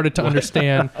then I started to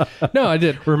understand. No, I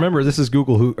did. Remember, this is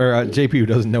Google JP who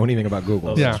doesn't know anything about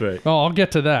Google. Yeah. That's right. Oh, I'll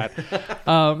get to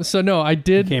that. So no, I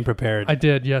did. Came prepared. I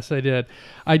did. Yes, I did.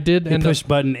 I did. You end up- pushed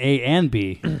button A and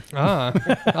B.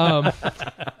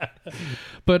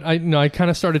 But I kind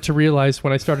of started to realize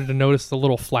when I started to notice the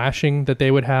little flashing that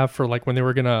they would have for like when they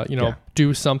were gonna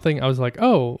do something. I was like,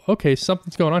 oh, okay,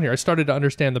 something's going on here. I started to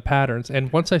understand the patterns,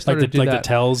 and once I started to do that, the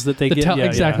tells that they get.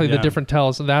 exactly the yeah. different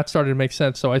tells, that started to make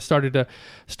sense. So I started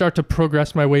to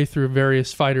progress my way through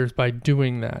various fighters by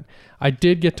doing that. I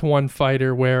did get to one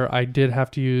fighter where I did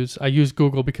have to use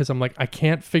Google because I'm like, I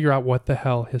can't figure out what the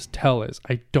hell his tell is.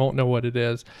 I don't know what it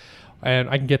is.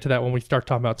 And I can get to that when we start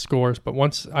talking about scores. But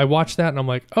once I watched that and I'm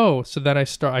like, oh, so then I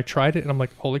tried it and I'm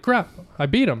like, holy crap, I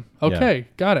beat him. Okay,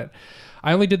 got it.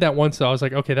 I only did that once though. I was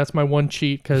like, okay, that's my one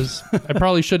cheat because I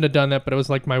probably shouldn't have done that, but it was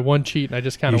like my one cheat and I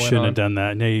just kind You of went shouldn't on. have done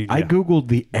that. No, I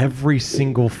Googled every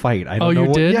single fight. I don't Oh, know you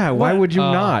what, did? Yeah, why What? would you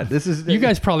Oh. not? This is You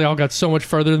guys probably all got so much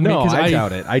further than me. No, 'cause I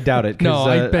doubt it. I doubt it. 'cause, No,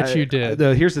 I bet you did.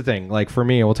 Here's the thing. Like for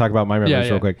me, and we'll talk about my memories Yeah, yeah.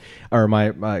 real quick, or my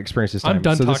experience this time. I'm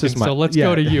done so talking, so let's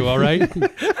go to you, all right?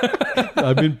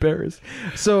 I'm embarrassed.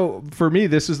 So for me,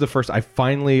 this is the first. I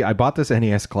bought this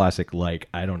NES Classic like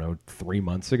I don't know 3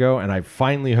 months ago, and I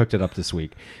finally hooked it up this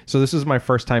week. So this is my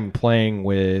first time playing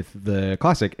with the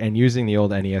Classic and using the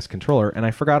old NES controller, and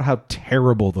I forgot how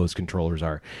terrible those controllers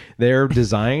are. They're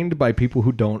designed by people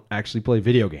who don't actually play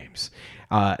video games.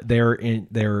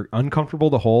 They're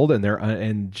uncomfortable to hold, and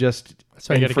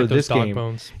So you and got to for get those this dog game,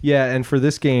 bones. yeah, and for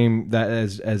this game, that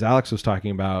as Alex was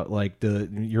talking about, like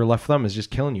your left thumb is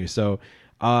just killing you. So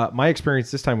my experience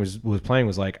this time was playing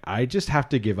was like I just have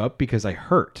to give up because I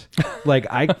hurt. Like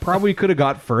I probably could have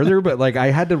got further, but like I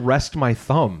had to rest my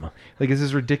thumb. Like this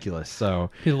is ridiculous. So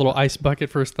Get a little ice bucket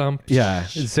for his thumb. yeah,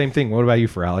 it's the same thing. What about you,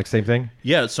 for Alex? Same thing.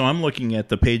 Yeah, so I'm looking at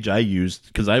the page I used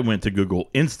because I went to Google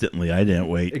instantly. I didn't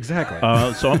wait. Exactly.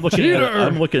 So I'm looking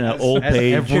at old As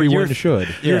page. everyone should.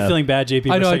 You're Yeah. feeling bad, JP.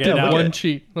 I for know a I second did now. one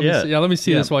cheat. Let me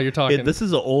see this while you're talking. This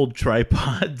is an old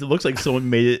tripod. It looks like someone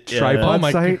made it. Tripod Oh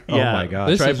my site. God. Oh Yeah, my god.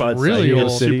 This is tripod really site.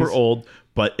 old. It's super Cities. old,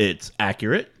 but it's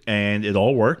accurate and it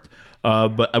all worked.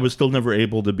 But I was still never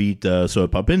able to beat Soda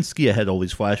Popinski. I had all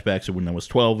these flashbacks of when I was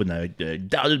 12, and I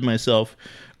doubted myself.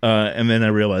 And then I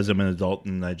realized I'm an adult,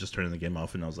 and I just turned the game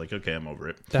off, and I was like, okay, I'm over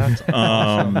it. That's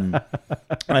I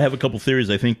have a couple theories.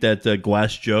 I think that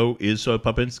Glass Joe is Soda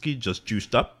Popinski, just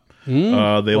juiced up.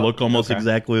 They look almost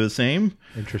exactly the same.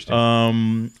 Interesting.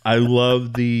 I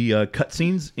love the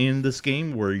cutscenes in this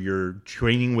game where you're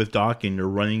training with Doc and you're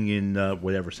running in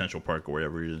whatever Central Park or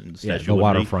whatever in the Statue the of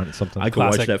Liberty. waterfront, something. I could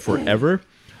watch Classic. that forever.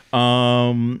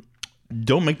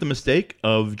 Don't make the mistake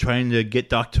of trying to get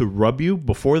Doc to rub you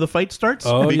before the fight starts,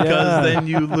 Oh, because yeah. then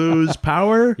you lose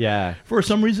power. Yeah. For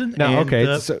some reason. Now, And,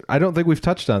 okay, so I don't think we've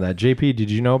touched on that. JP, did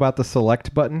you know about the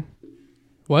select button?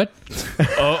 What?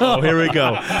 Oh, here we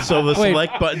go. So the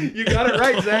select button. You got it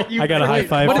right, Zach. I got a high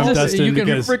five What from is this? Dustin You can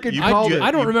because freaking You called get- it.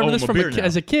 I don't you remember owe this him from a beer now.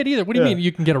 as a kid either. What do you mean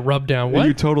you can get a rub down? What?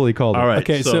 You totally called All it. right.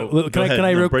 Okay, so go can ahead.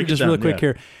 I No, real break it just down, real quick yeah.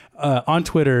 here? On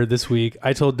Twitter this week,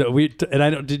 I told and I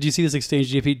don't. Did you see this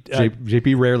exchange, JP?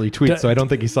 JP rarely tweets, so I don't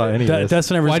think he saw any of this.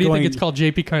 Dustin and I were Why do you going, think it's called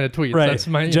JP kind of tweets? right? That's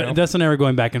my. Dustin and I were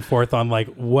going back and forth on like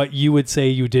what you would say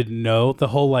you didn't know. The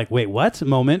whole like, wait, what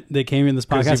moment that came in this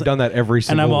Because podcast. you've done that every and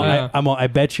single I'm all, week. I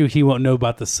bet you he won't know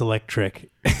about the select trick.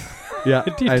 Yeah,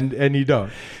 and you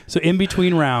don't. So in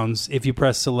between rounds, if you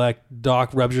press select,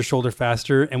 Doc rubs your shoulder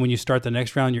faster, and when you start the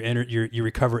next round, you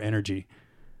recover energy.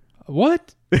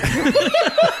 What?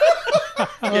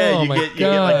 Yeah, Oh you my get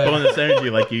like God. bonus energy,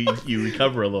 like you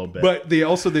recover a little bit. But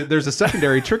there's a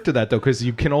secondary trick to that though, because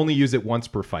you can only use it once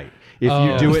per fight. If you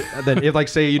Oh. do it, then if like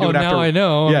say you do Oh, it after, now I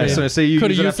know. Yeah, I mean, so say you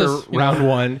could've use it used after this, you round know.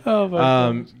 one, Oh, my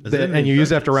Is it in and the you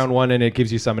use it after instructions? round one, and it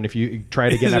gives you some. And if you try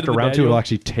it again Is it after in the round two, manual? it'll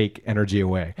actually take energy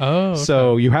away. Oh, okay.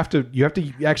 So you have to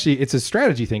actually, it's a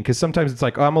strategy thing, because sometimes it's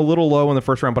like, oh, I'm a little low in the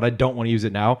first round, but I don't want to use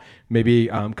it now. Maybe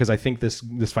because I think this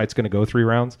fight's going to go 3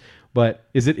 rounds. But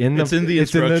is it in the? It's in the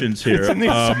instructions here. It's in the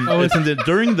It's in the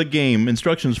during the game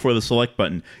instructions for the select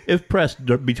button. If pressed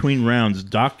between rounds,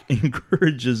 Doc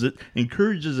encourages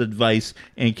advice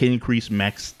and can increase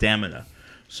max stamina.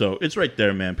 So it's right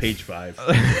there, man. Page 5.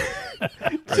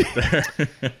 Right there.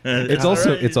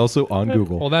 it's also on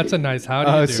Google. Well, that's a nice. How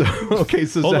do you do? So okay,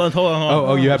 so Hold on.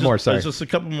 Oh, you have more. Sorry. There's just a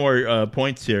couple more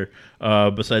points here.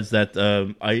 Besides that,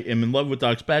 I am in love with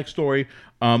Doc's backstory.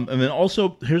 And then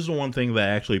also, here's the one thing that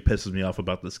actually pisses me off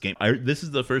about this game. This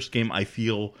is the first game I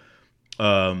feel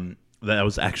that I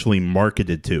was actually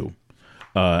marketed to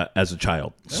as a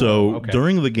child. So okay.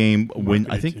 during the game, when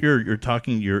I think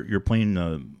you're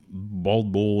playing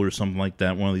Bald Bull or something like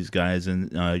that, one of these guys,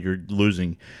 and you're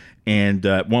losing. And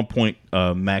at one point,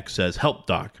 Max says, "Help,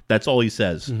 Doc." That's all he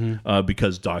says,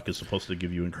 because Doc is supposed to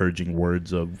give you encouraging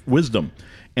words of wisdom.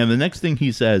 And the next thing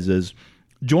he says is,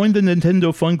 "Join the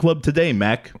Nintendo Fun Club today,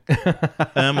 Mac."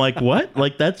 And I'm like, what?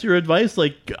 Like, that's your advice?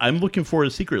 Like, I'm looking for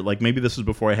a secret. Like, maybe this is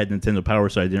before I had Nintendo Power,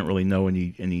 so I didn't really know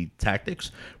any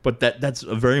tactics. But that's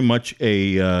very much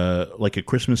a like a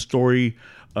Christmas story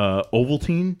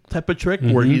Ovaltine type of trick,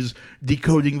 where he's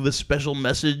decoding the special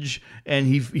message, and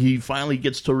he finally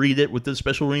gets to read it with the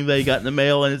special ring that he got in the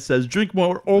mail, and it says, "Drink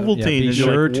more Ovaltine." be and you're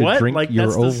sure like, to what? drink Like, your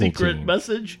that's the secret Ovaltine.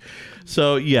 message.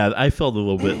 So yeah, I felt a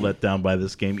little bit let down by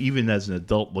this game, even as an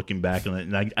adult looking back on it.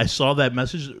 And I saw that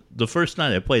message the first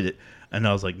night I played it, and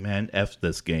I was like, "Man, F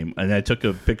this game." And I took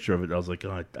a picture of it. I was like,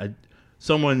 "Oh,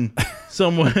 someone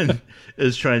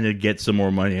is trying to get some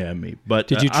more money out of me." But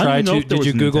Did you I don't try even know to? if there Did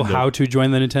you was a Google Nintendo- how to join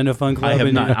the Nintendo Fun Club? I have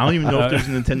And not. you- I don't even know if there's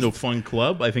a Nintendo Fun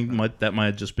Club. I think that might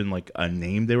have just been like a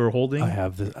name they were holding. I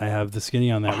have the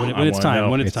skinny on that. When I it's wanna time. know.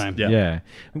 When it's time. Yeah. Yeah.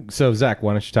 So Zach,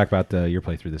 why don't you talk about your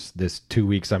playthrough this 2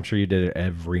 weeks? I'm sure you did it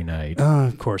every night.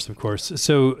 Of course.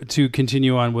 So to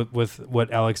continue on with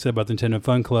what Alex said about the Nintendo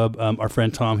Fun Club, our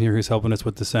friend Tom here, who's helping us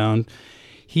with the sound,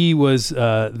 he was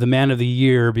the man of the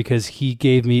year because he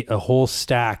gave me a whole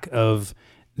stack of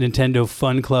Nintendo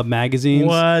Fun Club magazines.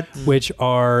 What? Which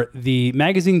are the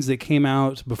magazines that came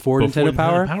out before Nintendo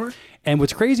Power. And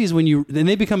what's crazy is then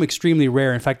they become extremely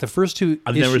rare. In fact, the first 2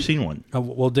 I've never seen one.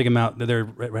 We'll dig them out. They're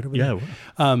right over Yeah.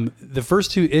 there. The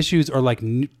first 2 issues are like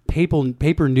paper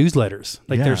newsletters.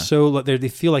 Like Yeah. they're so they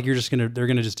feel like they're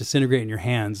gonna just disintegrate in your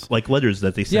hands. Like letters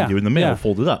that they send you in the mail,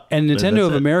 folded up. And Nintendo That's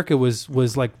of it. America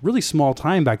was like really small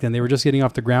time back then. They were just getting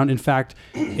off the ground. In fact,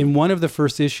 in one of the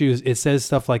first issues, it says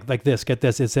stuff like this. Get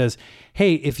this. It says,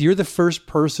 "Hey, if you're the first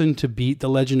person to beat The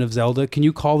Legend of Zelda, can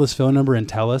you call this phone number and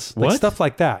tell us?" Like What? stuff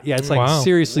like that. Yeah, it's like Wow.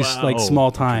 seriously Wow. like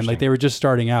small time. Like Interesting. they were just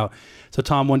starting out. So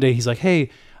Tom one day he's like, "Hey,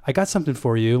 I got something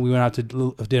for you." We went out to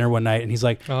dinner one night, and he's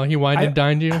like, Oh, he wined and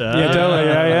dined you. "Yeah, totally,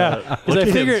 yeah." He's Look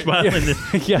like, at him smiling.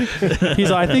 yeah. He's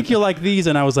like, "I think you'll like these,"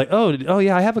 and I was like, "Oh,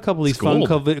 yeah, I have a couple of these Fun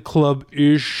gold. Club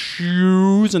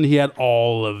issues," and he had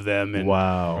all of them. And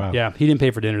Wow. yeah, he didn't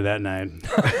pay for dinner that night.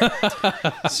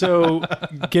 So,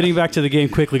 getting back to the game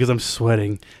quickly because I'm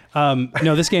sweating.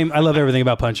 No, this game, I love everything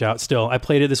about Punch Out. Still, I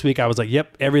played it this week. I was like,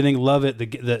 "Yep, everything, love it."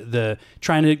 The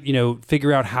trying to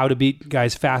figure out how to beat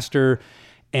guys faster,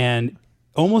 and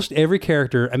almost every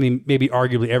character, I mean, maybe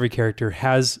arguably every character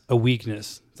has a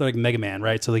weakness. It's like Mega Man,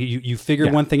 right? So like you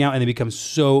figure one thing out, and it becomes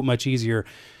so much easier.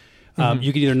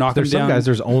 You can either knock There's them some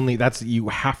down. guys. You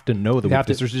have to know the You have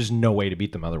weakness. to- There's just no way to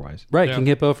beat them otherwise. Right, Yeah. King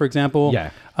Hippo, for example.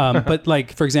 Yeah. But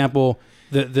like, for example,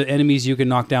 the enemies you can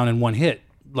knock down in one hit,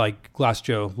 like Glass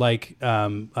Joe, like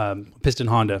Piston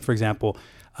Honda, for example.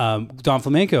 Don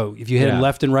Flamenco, if you hit him Yeah.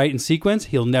 left and right in sequence,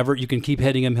 you can keep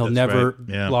hitting him. He'll That's never right.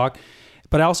 Yeah. block.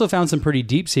 But I also found some pretty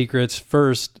deep secrets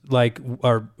first, like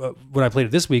when I played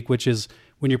it this week, which is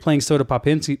when you're playing Soda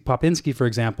Popinski, for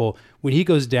example, when he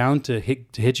goes down to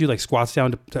hit you, like squats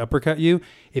down to uppercut you,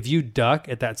 if you duck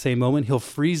at that same moment, he'll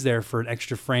freeze there for an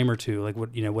extra frame or two, like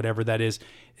whatever that is.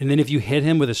 And then if you hit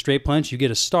him with a straight punch, you get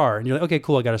a star. And you're like, okay,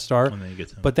 cool, I got a star. And then you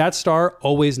get But that star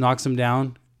always knocks him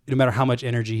down, no matter how much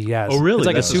energy he has. Oh, really? It's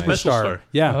like That's a a special superstar. star.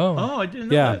 Yeah. Oh, I didn't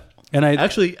know Yeah. that. And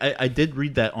Actually, I did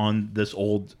read that on this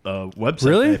old website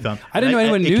Really? that I found. I didn't know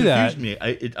anyone it knew that. confused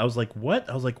me. I was like, what?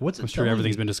 I was like, what's it I'm sure telling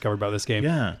everything's me? been discovered about this game.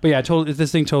 Yeah. But yeah,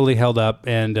 this thing totally held up,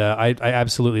 and I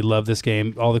absolutely love this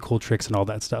game. All the cool tricks and all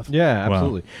that stuff. Yeah,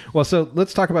 absolutely. Well, so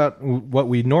let's talk about what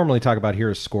we normally talk about here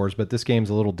as scores, but this game's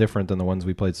a little different than the ones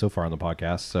we played so far on the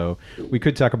podcast. So we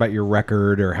could talk about your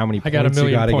record or how many I got a points you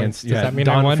million got points. against Does that mean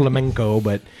I Don won? Flamenco,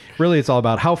 but really it's all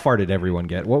about how far did everyone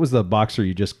get? What was the boxer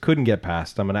you just couldn't get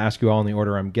past? I'm going to ask you all in the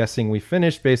order I'm guessing we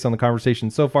finished based on the conversation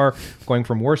so far, going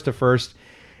from worst to first.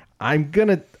 I'm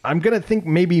gonna think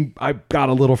maybe I got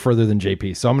a little further than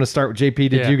JP. So I'm gonna start with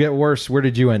JP. Did you get worse? Where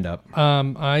did you end up?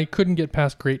 I couldn't get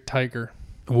past Great Tiger.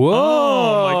 Whoa!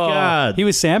 Oh, my God. He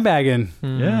was sandbagging.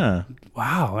 Yeah.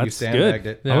 Wow, You that's sandbagged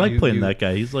good. it. I like You- playing you- that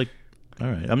guy. He's like, all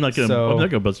right. I'm not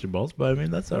gonna bust your balls, but I mean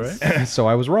that's all right. So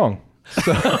I was wrong.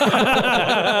 So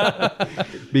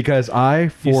because I,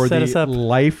 for set us the up.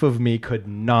 life of me, could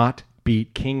not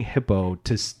beat King Hippo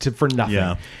for nothing.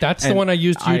 Yeah. That's And the one I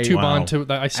used YouTube Wow. on to.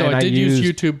 And I did use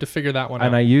used- YouTube to figure that one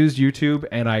And out. I used YouTube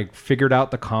and I figured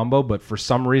out the combo, but for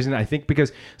some reason, I think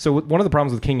so one of the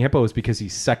problems with King Hippo is because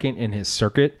he's second in his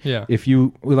circuit. Yeah. If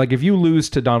you lose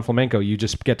to Don Flamenco, you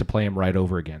just get to play him right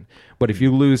over again. But if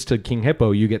you lose to King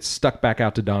Hippo, you get stuck back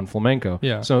out to Don Flamenco.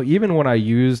 Yeah. So even when I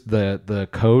used the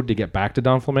code to get back to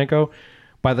Don Flamenco,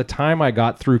 by the time I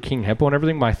got through King Hippo and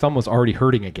everything, my thumb was already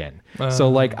hurting again. So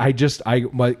like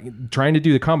trying to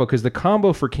do the combo, because the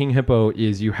combo for King Hippo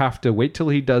is you have to wait till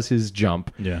he does his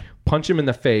jump, Yeah. punch him in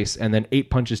the face, and then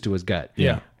 8 punches to his gut.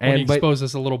 yeah. When he but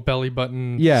exposes a little belly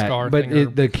button yeah, scar but thing. or-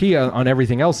 the key on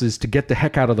everything else is to get the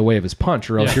heck out of the way of his punch,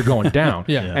 or else Yeah. you're going down.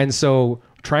 Yeah. And so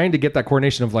trying to get that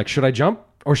coordination of like, should I jump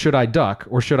or should I duck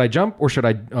or should I jump or should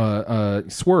I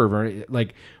swerve, or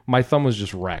like my thumb was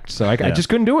just wrecked, so I just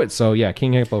couldn't do it. So yeah,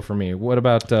 King Hippo for me. What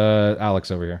about Alex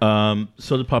over here?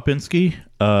 So the Popinski,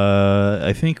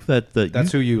 I think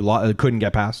That's who you couldn't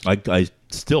get past. I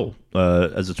still,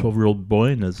 as a 12-year-old boy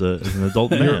and as an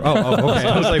adult man, Okay.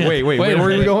 I was like, wait, Wait where a were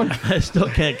we minute. going? I still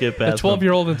can't get the past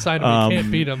 12-year-old inside of me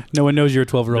can't beat him. No one knows you're a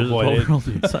 12-year-old There's a boy. 12-year-old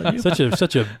inside you.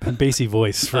 Such a bassy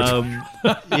voice. For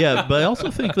Yeah, but I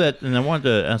also think that, and I wanted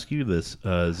to ask you this,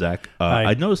 Zach. Hi.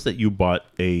 I noticed that you bought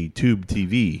a tube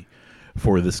TV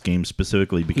for this game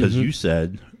specifically because you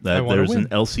said I that wanna there's win. an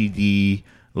LCD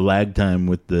lag time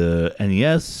with the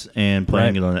NES and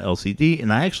playing Right. it on an LCD.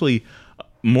 And I actually,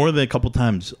 more than a couple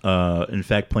times, in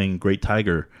fact, playing Great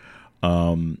Tiger,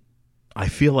 I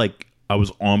feel like I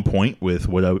was on point with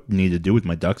what I needed to do with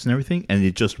my ducks and everything, and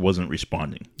it just wasn't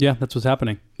responding. Yeah, that's what's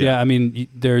happening. Yeah, I mean,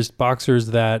 there's boxers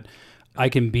that I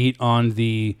can beat on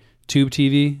the tube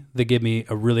TV that give me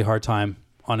a really hard time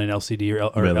on an LCD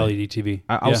or Really? LED TV.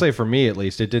 I'll Yeah. say for me at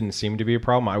least, it didn't seem to be a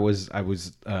problem. I would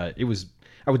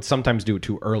sometimes do it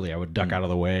too early. I would duck out of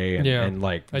the way and, Yeah, and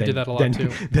like I did that a lot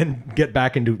too. Then get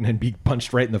back and be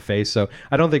punched right in the face. So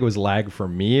I don't think it was lag for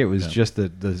me. It was just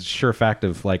the sure fact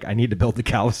of like I need to build the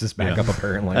calluses back up.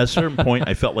 Apparently, At a certain point,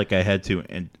 I felt like I had to,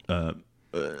 and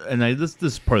this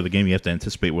is part of the game. You have to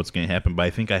anticipate what's going to happen, but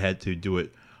I think I had to do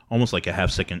it almost like a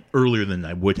half second earlier than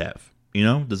I would have. You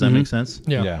know, does that make sense?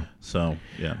 Yeah. So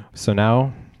yeah. So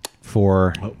now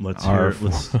for Let's our, hear.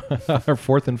 Let's. our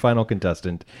fourth and final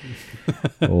contestant.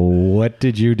 What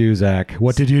did you do, Zach?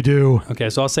 What did you do? Okay,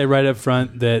 so I'll say right up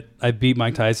front that I beat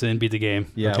Mike Tyson and beat the game.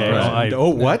 Yeah. Okay. right.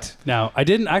 well, What? Now, I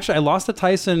didn't actually. I lost to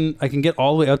Tyson. I can get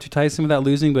all the way up to Tyson without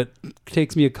losing, but it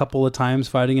takes me a couple of times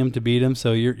fighting him to beat him.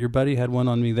 So your buddy had one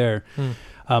on me there.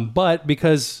 But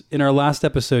because in our last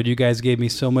episode, you guys gave me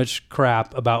so much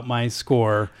crap about my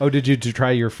score. Oh, did you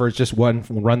try your first just one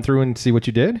run through and see what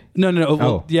you did? No. Well,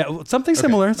 Oh. yeah, something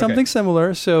similar. Okay. Something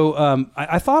similar. So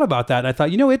I thought about that. I thought,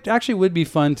 it actually would be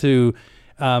fun to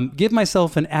give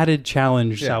myself an added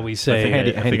challenge, shall we I say.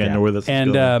 think, I, think I know where this is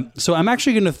And going. so I'm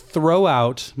actually going to throw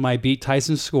out my beat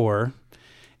Tyson score,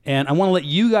 and I want to let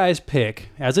you guys pick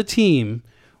as a team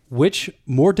which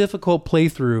more difficult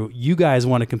playthrough you guys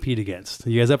want to compete against.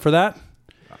 You guys up for that?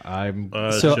 I'm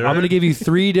So sure. I'm going to give you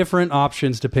 3 different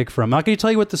options to pick from. I'm not going to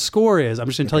tell you what the score is. I'm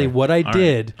just going to tell you what I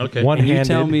did. Okay. And One-handed. you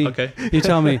tell me. Okay. You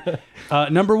tell me.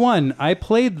 Number 1, I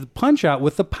played the Punch Out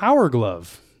with the Power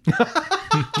Glove.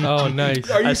 Oh, nice.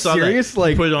 Are you I saw serious? that.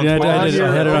 Like, Put it on Yeah, Twitter. I did it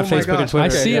on Oh my Facebook and gosh. Twitter. I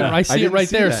see Yeah. it. I see it didn't right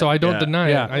see there, that. so I don't Yeah. deny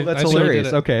Yeah. it. That's I see hilarious.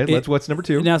 it. Okay, what's number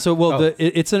 2? Now, so Oh.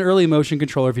 it's an early motion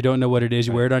controller. If you don't know what it is,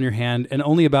 you wear it on your hand, and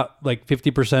only about like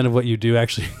 50% of what you do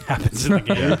actually happens in the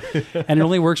game. And it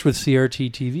only works with CRT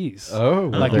TVs. Oh,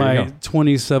 well, like there you my go.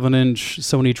 27-inch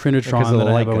Sony Because Trinitron of that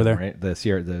the I have Leica, over there. right? The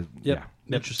Sierra, the Yep. yeah.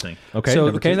 Interesting. Okay, So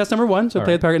number 2. that's number 1. So All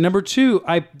play right. the power. Number 2,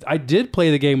 I did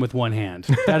play the game with one hand.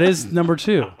 That is number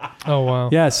 2. Oh, wow.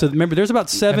 Yeah. So remember, there's about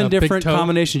 7 And a big different toe.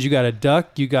 combinations. You got to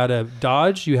duck, you got to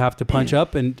dodge, you have to punch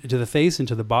up and to the face and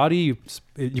to the body.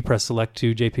 You press select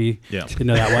to JP. Yeah. Didn't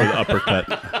know that Or one. the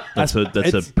uppercut. That's a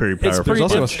It's- pretty it's powerful. pretty There's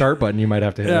also a diff- start button you might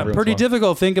have to hit. Yeah, every pretty once in a while.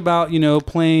 difficult. Think about,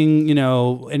 playing,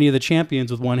 any of the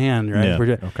champions with one hand, right?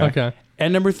 Yeah. Okay. Okay.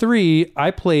 And number 3,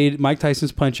 I played Mike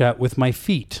Tyson's Punch Out with my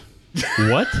feet.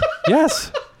 What?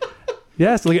 Yes.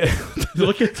 Yes. Look at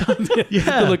Look at the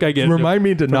yeah. look I get. Remind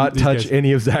me to from not these touch guys.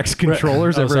 any of Zach's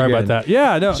controllers Oh, ever sorry again. about that.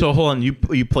 Yeah, no. So hold on, you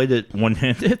played it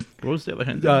one-handed? What was the other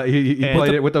hand? He And-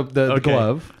 played it with the Okay.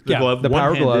 glove, The Yeah. glove, the power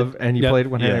one-handed. glove, and you Yep. played it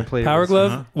one hand Yeah. and played Power it.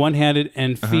 glove, one-handed,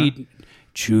 and feet.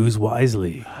 Choose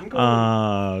wisely.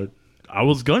 I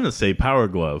was going to say power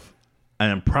glove,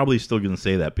 and I'm probably still going to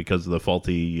say that because of the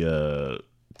faulty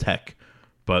tech.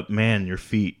 But man, your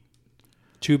feet.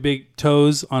 2 big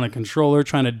toes on a controller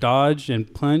trying to dodge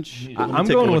and punch. I'm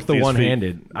take a going look with at the these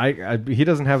one-handed. He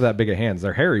doesn't have that big of hands.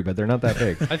 They're hairy, but they're not that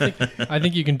big. I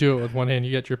think you can do it with one hand.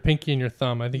 You got your pinky and your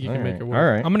thumb. I think you can All make right. it work. All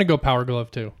right. I'm going to go power glove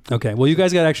too. Okay, well, you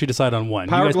guys got to actually decide on one.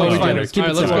 Power you guys glove play is fine. together. Let's Keep All it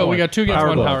right, let's simple. go. We got 2 against Power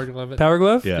 1 glove. power glove. Power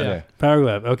glove? Yeah. Yeah. Power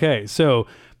glove. Okay, so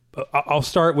I'll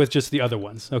start with just the other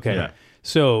ones. Okay, Yeah.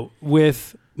 so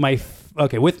with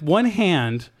with one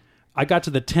hand, I got to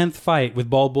the 10th fight with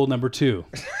Bald Bull number 2.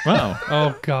 Wow.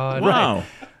 Oh, God. Wow.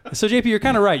 So JP, you're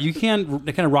kind of right. You can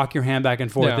kind of rock your hand back and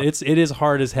forth. Yeah. It is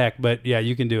hard as heck, but yeah,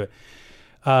 you can do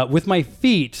it. With my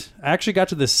feet, I actually got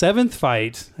to the 7th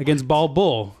fight against Bald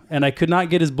Bull, and I could not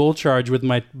get his bull charge with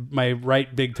my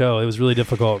right big toe. It was really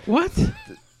difficult. What?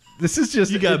 This is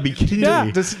just You got to be kidding Yeah.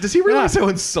 me. Does he realize how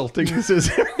insulting this is?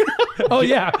 Oh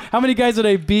yeah, how many guys did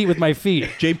I beat with my feet?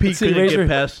 JP Let's see, couldn't raise get your-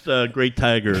 past Great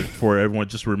Tiger for everyone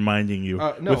just reminding you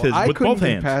No, with I couldn't both get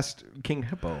hands. past King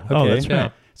Hippo. Oh, Okay. that's Yeah.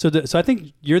 right. So I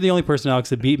think you're the only person, Alex,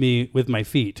 that beat me with my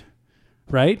feet,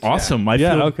 right? Awesome. I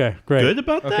Yeah. feel Okay. Great. good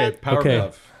about Okay, that. power Okay.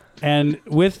 glove. And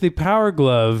with the Power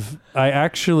Glove, I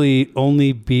actually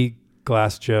only beat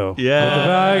Glass Joe. Yeah. With the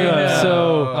Power Glove.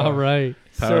 So All right.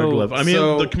 Power so- glove. I mean,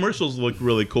 so- the commercials look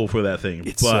really cool for that thing.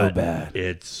 It's but so bad.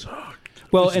 It sucked.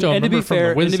 well, You still and to be remember from The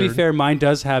fair, Wizard. mine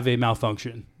does have a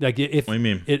malfunction. Like if What do you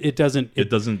mean? it doesn't. It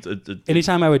doesn't.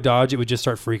 Anytime I would dodge, it would just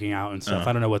start freaking out and stuff.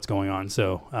 I don't know what's going on.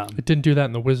 So It didn't do that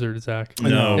in The Wizard, Zach.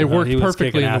 No. It worked he was perfectly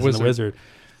kicking in ass The Wizard.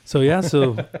 So yeah,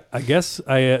 so I guess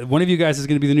one of you guys is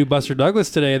going to be the new Buster Douglas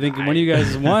today. I think one of you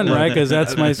guys won, right? Because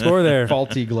that's my score there.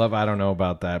 Faulty glove. I don't know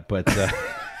about that, but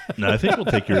No, I think we'll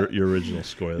take your original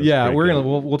score. That's yeah, pretty we're good.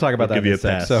 gonna we'll talk about We'll that give in you a a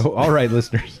sec. pass. So, all right,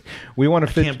 listeners, we want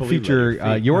to can't believe feature that,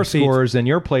 your feet. your My feet. scores and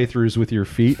your playthroughs with your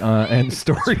feet and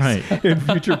stories right. in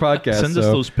future podcasts. Send us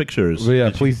So- those pictures. Well,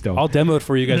 yeah, please don't. I'll demo it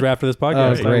for you guys right after this Oh,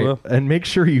 podcast. I great. will. And make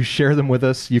sure you share them with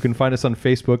us. You can find us on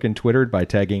Facebook and Twitter by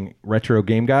tagging Retro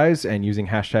Game Guys and using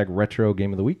hashtag Retro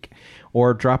Game of the Week.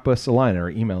 Or drop us a line at our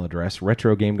email address,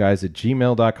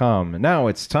 retrogameguys@gmail.com. And now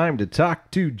it's time to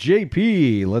talk to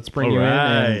JP. Let's bring All you in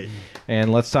right. and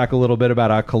let's talk a little bit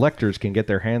about how collectors can get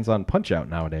their hands on Punch-Out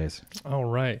nowadays. All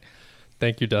right.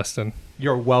 Thank you, Dustin.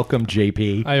 You're welcome,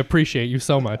 JP. I appreciate you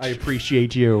so much. I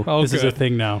appreciate you. Oh, This is a good.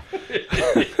 thing now.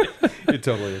 It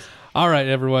totally is. All right,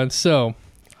 everyone. So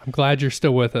I'm glad you're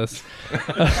still with us.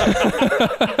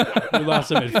 We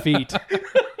lost him at feet.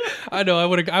 I know. I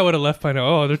would have left by now.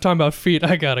 Oh, they're talking about feet.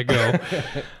 I gotta go.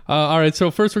 All right.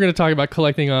 So first, we're going to talk about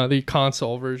collecting the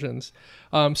console versions.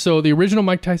 So the original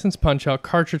Mike Tyson's Punch-Out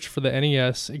cartridge for the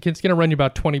NES, it's going to run you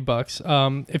about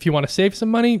 $20. If you want to save some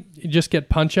money, you just get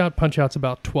Punch-Out. Punch-Out's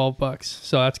about $12.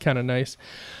 So that's kind of nice.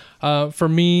 For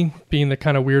me, being the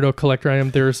kind of weirdo collector I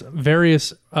am, there's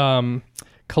various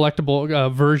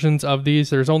collectible versions of these.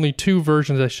 There's only 2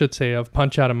 versions, I should say, of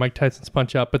Punch-Out and Mike Tyson's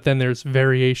Punch-Out, but then there's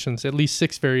variations, at least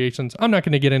 6 variations. I'm not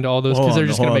going to get into all those because they're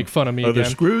just going to make fun of me Are there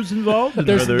again. screws involved?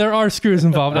 There are screws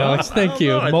involved, Alex. Thank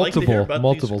you. I'd like to hear about these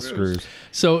multiple screws.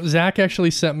 So Zach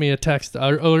actually sent me a text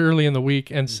early in the week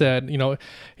and said,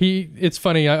 it's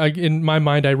funny. In my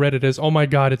mind, I read it as, "Oh my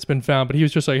God, it's been found," but he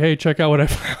was just like, "Hey, check out what I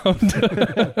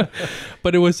found."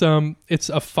 But it was it's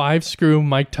a 5-screw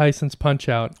Mike Tyson's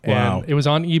Punch-Out, Wow. and it was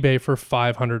on eBay for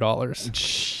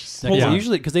 $500. Yeah.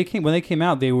 Usually, because when they came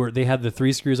out, they had the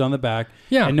 3 screws on the back.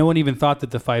 Yeah. And no one even thought that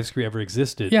the 5 screw ever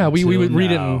existed. Yeah, we until would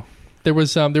read it now. There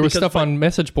was Because stuff on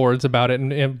message boards about it,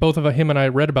 and both of him and I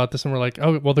read about this, and we're like,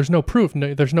 oh, well, there's no proof.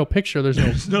 No, there's no picture. There's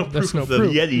no proof of the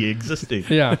Yeti existing.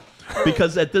 Yeah.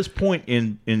 Because at this point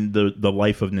in the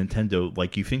life of Nintendo,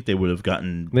 like you think they would have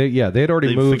gotten. They had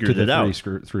already moved to figured the it out.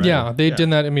 three. Yeah, they did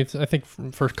that. I mean, I think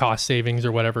for cost savings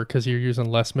or whatever, because you're using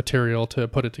less material to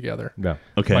put it together. Yeah.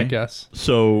 Okay. My guess.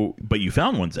 So, but you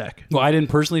found one, Zach. Well, I didn't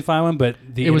personally find one, but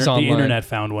the internet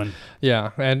found one.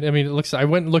 Yeah, and I mean, it looks. I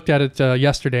went and looked at it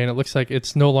yesterday, and it looks like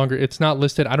it's not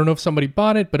listed. I don't know if somebody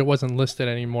bought it, but it wasn't listed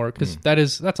anymore because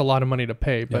that's a lot of money to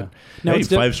pay. But no, Hey, it's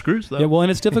 5 screws though. Yeah, well,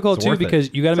 and it's difficult It's too worth it.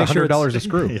 because you got to It's make sure $100 a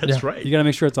screw. Yeah, that's right. You got to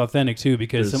make sure it's authentic too,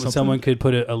 because There's someone could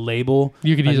put a label,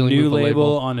 You could easily a new move the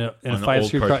label. on a On an 5 old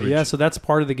screw cartridge. Yeah, so that's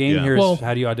part of the game Yeah. here. Is Well,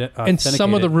 how do you authenticate and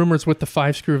some of the it. rumors with the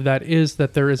 5-screw of that is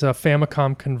that there is a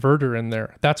Famicom converter in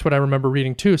there. That's what I remember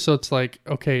reading too. So it's like,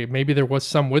 okay, maybe there was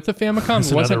some with the Famicom.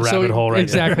 That's It wasn't another so rabbit hole right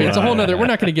exactly. there. It's a whole nother. We're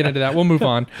not going to get into that. We'll move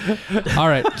on. All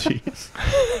right. Jeez.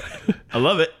 I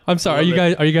love it. I'm sorry. Love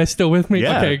it. Are you guys still with me?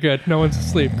 Yeah. Okay, good. No one's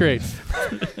asleep. Great.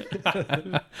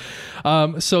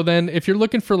 So then, if you're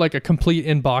looking for like a complete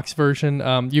in-box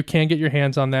version, you can get your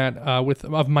hands on that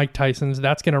of Mike Tyson's.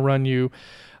 That's going to run you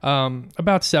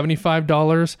about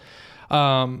 $75.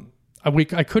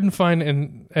 I couldn't find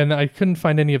and I couldn't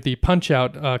find any of the Punch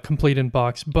Out complete in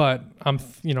box, but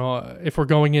if we're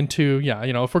going into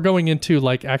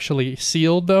like actually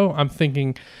sealed though, I'm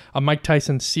thinking a Mike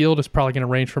Tyson sealed is probably going to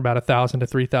range from about $1,000 to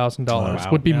 $3,000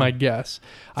 wow. would be my guess.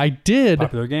 I did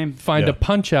Popular game. find Yeah. a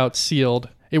Punch Out sealed.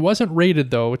 It wasn't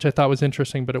rated though, which I thought was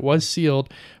interesting, but it was sealed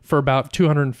for about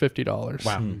 $250.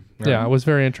 Wow. Yeah, it was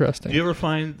very interesting. Do you ever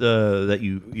find that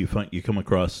you come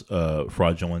across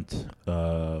fraudulent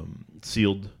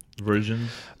sealed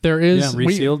versions? There is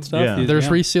resealed stuff. yeah. There's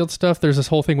resealed stuff. There's this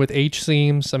whole thing with H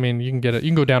seams. I mean, you can get it. You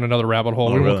can go down another rabbit hole.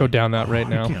 Oh, We won't really? go down that right I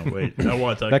now. can't wait. I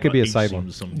want to talk That could about be a H side seams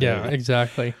one. someday. Yeah,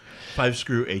 exactly. 5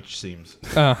 screw H seams.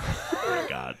 Uh, Oh,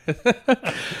 God.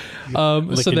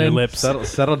 Licking so your then, lips.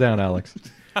 Settle down, Alex.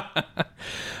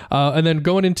 and then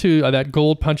going into that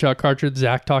gold Punch Out cartridge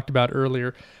Zach talked about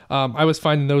earlier, I was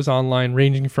finding those online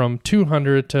ranging from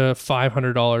 $200 to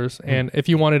 $500, and if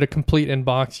you wanted a complete in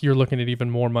box, you're looking at even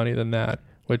more money than that.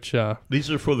 Which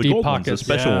These are for the Deep gold pockets. ones, the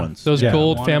special Yeah. ones. those Yeah.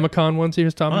 gold Want it. Famicom ones he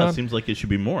was talking It about? seems like it should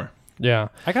be more. Yeah.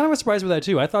 I kind of was surprised with that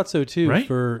too. I thought so too. Right?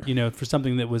 For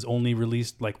something that was only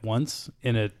released like once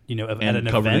in a at And an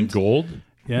covered in event. gold.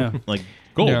 Yeah, Like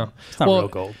gold. Yeah. it's not Well, real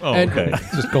gold. Oh, And- okay.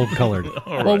 It's just gold colored.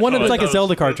 Well, one of It's the like a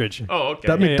Zelda cartridge. Oh, okay.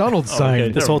 That McDonald's Oh, sign.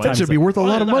 okay. This whole Never mind. time That should be worth a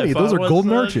lot of I money. thought Those it are was,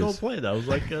 golden gold arches. plate. I was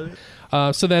like,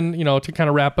 So then, to kind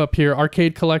of wrap up here,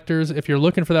 arcade collectors, if you're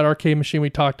looking for that arcade machine we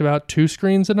talked about, 2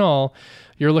 screens and all,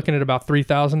 you're looking at about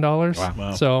 $3,000.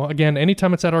 Wow. So again,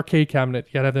 anytime it's that arcade cabinet,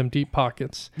 you got to have them deep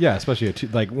pockets. Yeah, especially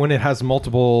like when it has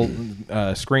multiple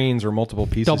screens or multiple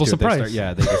pieces. Double to it, they surprise.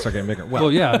 start, they start getting bigger.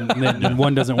 Well, yeah, and then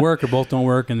one doesn't work or both don't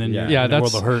work, and then Yeah. Yeah, the world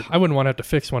that's. will hurt. I wouldn't want to have to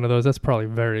fix one of those. That's probably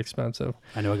very expensive.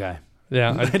 I know a guy.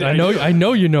 Yeah, I know. I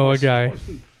know you know a guy.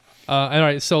 All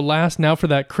right, so now for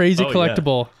that crazy Oh, yeah.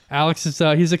 collectible. Alex is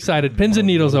he's excited. Pins and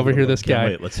needles over here. This can't guy.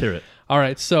 wait. Let's hear it. All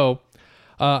right, so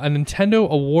a Nintendo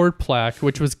award plaque,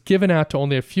 which was given out to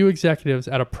only a few executives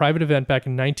at a private event back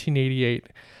in 1988.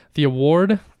 The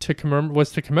award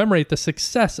was to commemorate the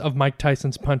success of Mike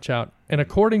Tyson's Punch-Out. And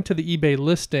according to the eBay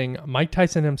listing, Mike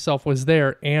Tyson himself was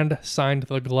there and signed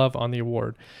the glove on the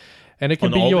award. And it could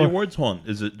On be all the your awards, hold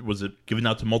on. Was it given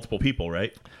out to multiple people,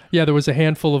 right? yeah. There was a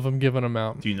handful of them giving them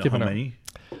out. Do you know given how out. many?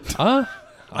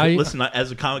 Listen,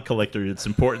 as a comic collector, it's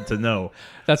important to know.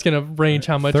 that's going to range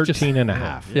how much. 13 and a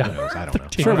half. Yeah. Who knows? I don't know.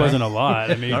 Sure, it wasn't a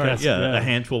lot. I mean, All right, that's- yeah, a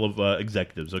handful of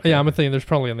executives. Okay. Yeah, I'm thinking there's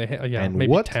probably And maybe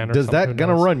what 10 or does something. that Who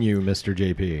gonna knows? run you, Mr.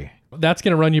 JP? That's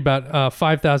going to run you about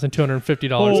 $5,250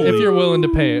 if Holy- you're willing to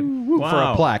pay it. For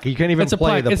a plaque. You can't even It's a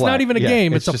play plaque. the It's plaque. not even a Yeah,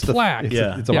 game, it's a just plaque.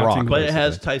 It's a Yeah. rock. But it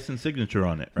has basically. Tyson's signature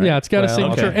on it, right? Yeah, it's got a Well,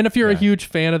 signature. okay. And if you're a Yeah. huge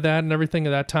fan of that and everything at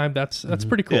that time, that's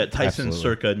pretty cool. Yeah, Tyson Absolutely.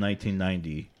 circa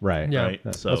 1990. Right. Yeah. Right.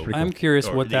 That's So pretty I'm curious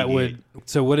Or what that 88. would.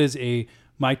 So, what is a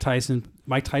Mike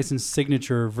Tyson's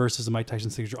signature versus a Mike Tyson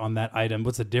signature on that item?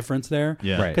 What's the difference there?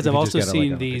 Yeah. Right. Because You I've could just also get it, like,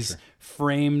 seen on a these picture.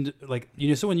 framed, like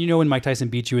so when Mike Tyson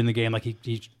beats you in the game, like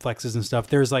he flexes and stuff.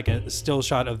 There's like a still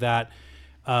shot of that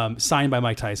signed by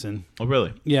Mike Tyson. Oh,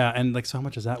 really? Yeah, and like so how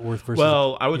much is that worth versus?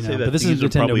 Well, I would say that but this these is are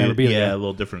Nintendo probably memorabilia. a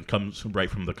little different. Comes right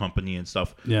from the company and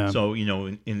stuff. Yeah. So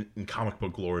in comic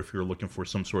book lore, if you're looking for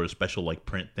some sort of special like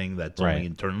print thing that's Right. only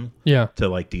internal Yeah. to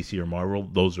like DC or Marvel,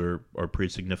 those are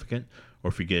pretty significant. Or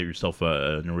if you get yourself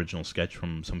an original sketch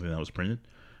from something that was printed.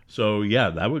 So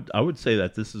yeah, I would say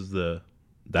that this is the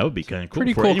That would be kind of cool.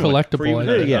 Pretty for cool anyone, collectible, for even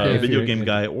I a, think. Yeah, if video you're- game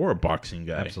guy or a boxing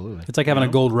guy. Absolutely. It's like having a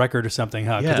gold record or something,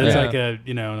 huh? 'Cause Yeah. it's Yeah. like a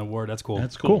an award. That's cool.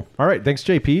 That's Cool. All right. Thanks,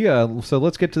 JP. So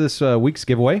let's get to this week's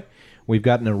giveaway. We've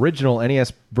got an original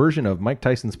NES version of Mike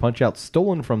Tyson's Punch-Out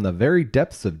stolen from the very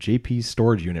depths of JP's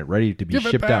storage unit, ready to be Give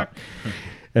it shipped out. back.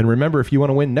 And remember, if you want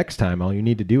to win next time, all you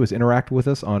need to do is interact with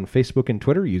us on Facebook and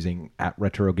Twitter using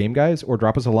 @RetroGameGuys or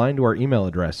drop us a line to our email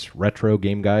address,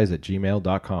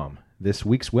 retrogameguys@gmail.com. This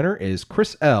week's winner is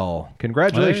Chris L.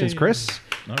 Congratulations, Hey. Chris.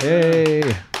 All right. Hey.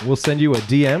 We'll send you a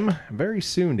DM very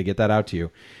soon to get that out to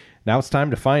you. Now it's time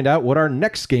to find out what our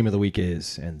next game of the week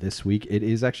is. And this week it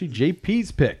is actually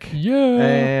JP's pick.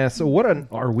 Yeah. So what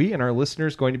are we and our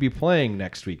listeners going to be playing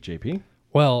next week, JP?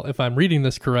 Well, if I'm reading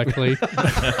this correctly,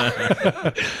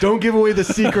 Don't give away the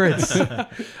secrets.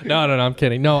 no, I'm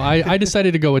kidding. No, I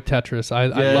decided to go with Tetris. I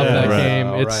love that right. game.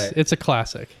 All It's right. it's a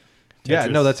classic. Yeah,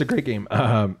 no, that's a great game.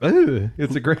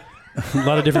 It's a great... A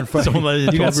lot of different fun. Someone let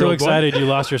it You got so 12-year-old boy. excited you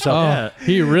lost yourself. Oh,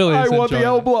 he really. I is want the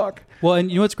enjoying L it. block. Well, and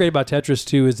you know what's great about Tetris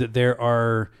too is that there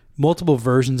are multiple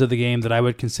versions of the game that I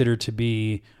would consider to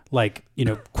be like,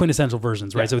 quintessential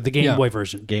versions, right? So the Game Yeah. Boy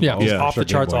version. Game Yeah. Boy. Just Yeah, off sure, the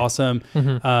charts, Game Boy. awesome.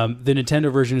 The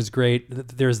Nintendo version is great.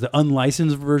 There's the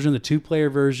unlicensed version, the 2-player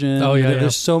version. Oh, yeah,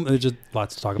 There's just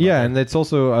lots to talk about. Yeah, there. and it's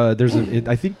also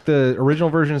I think the original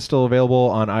version is still available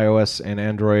on iOS and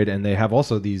Android, and they have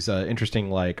also these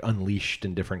interesting like Unleashed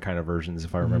and different kind of versions,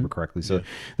 if I remember correctly. So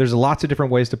there's lots of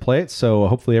different ways to play it. So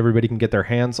hopefully everybody can get their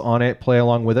hands on it, play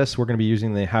along with us. We're going to be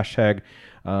using the hashtag.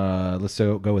 Let's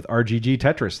go with RGG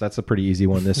Tetris. That's a pretty easy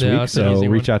one this Yeah, week. it's an So easy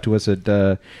reach one. out to us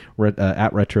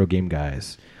at Retro Game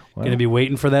Guys. Well, Gonna be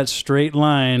waiting for that straight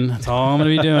line. That's all I'm gonna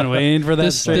be doing. Waiting for that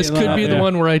This straight this line. could be the Yeah.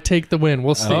 one where I take the win.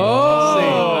 We'll see. Oh. We'll see.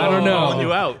 I don't Calling you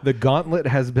know. out. the gauntlet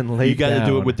has been laid You got to do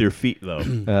down. it with your feet, though.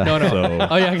 No. So-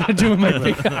 Oh yeah, I gotta do it with my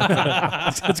feet.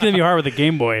 It's gonna be hard with the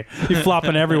Game Boy. Be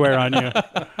flopping everywhere on you.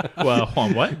 well, hold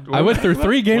on, what? I went through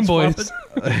 3 Game What's Boys.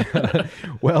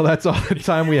 Well, that's all the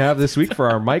time we have this week for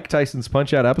our Mike Tyson's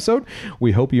Punch Out episode.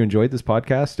 We hope you enjoyed this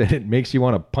podcast and it makes you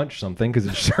want to punch something, because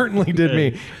it certainly did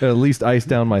me, at least ice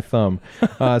down my thumb.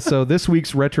 So this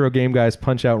week's Retro Game Guys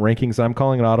Punch Out rankings, I'm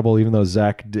calling it audible, even though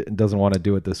Zach doesn't want to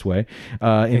do it this way.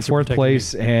 In for fourth protecting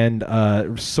place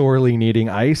and sorely needing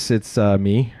ice, it's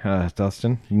me,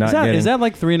 Dustin. Is that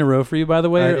like 3 in a row for you, by the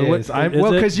way? It Or is. what- Well,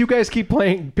 is it? because you guys keep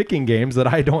picking games that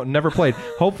I never played.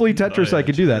 Hopefully Tetris, yeah, I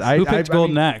could do that. Who picked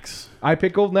Golden Axe? I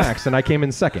picked Golden Axe, and I came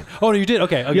in second. Oh, no, you did.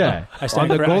 Okay. Yeah, I stand on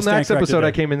the correct- I Golden stand Axe corrected episode, there.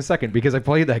 I came in second because I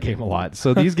played that game a lot.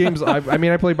 So these games, I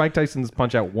played Mike Tyson's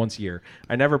Punch Out once a year.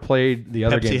 I never played the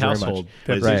other Pepsi games household,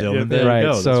 very ladies much. and gentlemen. There right. you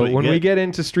go. That's So what you when we get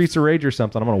into Streets of Rage or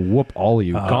something, I'm gonna whoop all of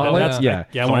you. Gauntlet, that's- yeah,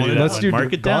 yeah, I wanna do that Let's one. do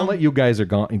Mark it down. Gauntlet. You guys are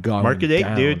gone. Mark it 8,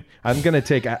 down. dude. I'm gonna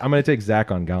take Zach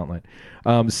on Gauntlet.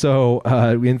 So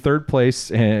in third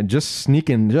place and just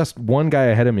sneaking just one guy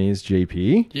ahead of me is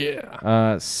JP.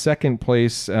 Yeah. Second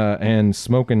place and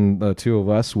smoking the two of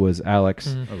us was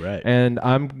Alex. All right. And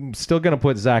I'm still going to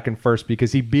put Zach in first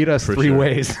because he beat us three sure.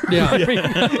 ways. Yeah.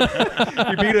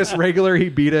 He beat us regular, he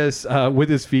beat us with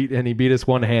his feet, and he beat us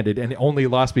one-handed, and only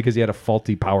lost because he had a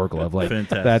faulty power glove. Like,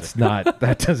 Fantastic.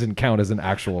 that doesn't count as an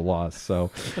actual loss. So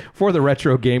for the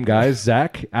Retro Game Guys,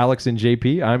 Zach, Alex, and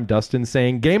JP, I'm Dustin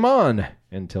saying game on.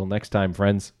 Until next time,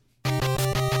 friends.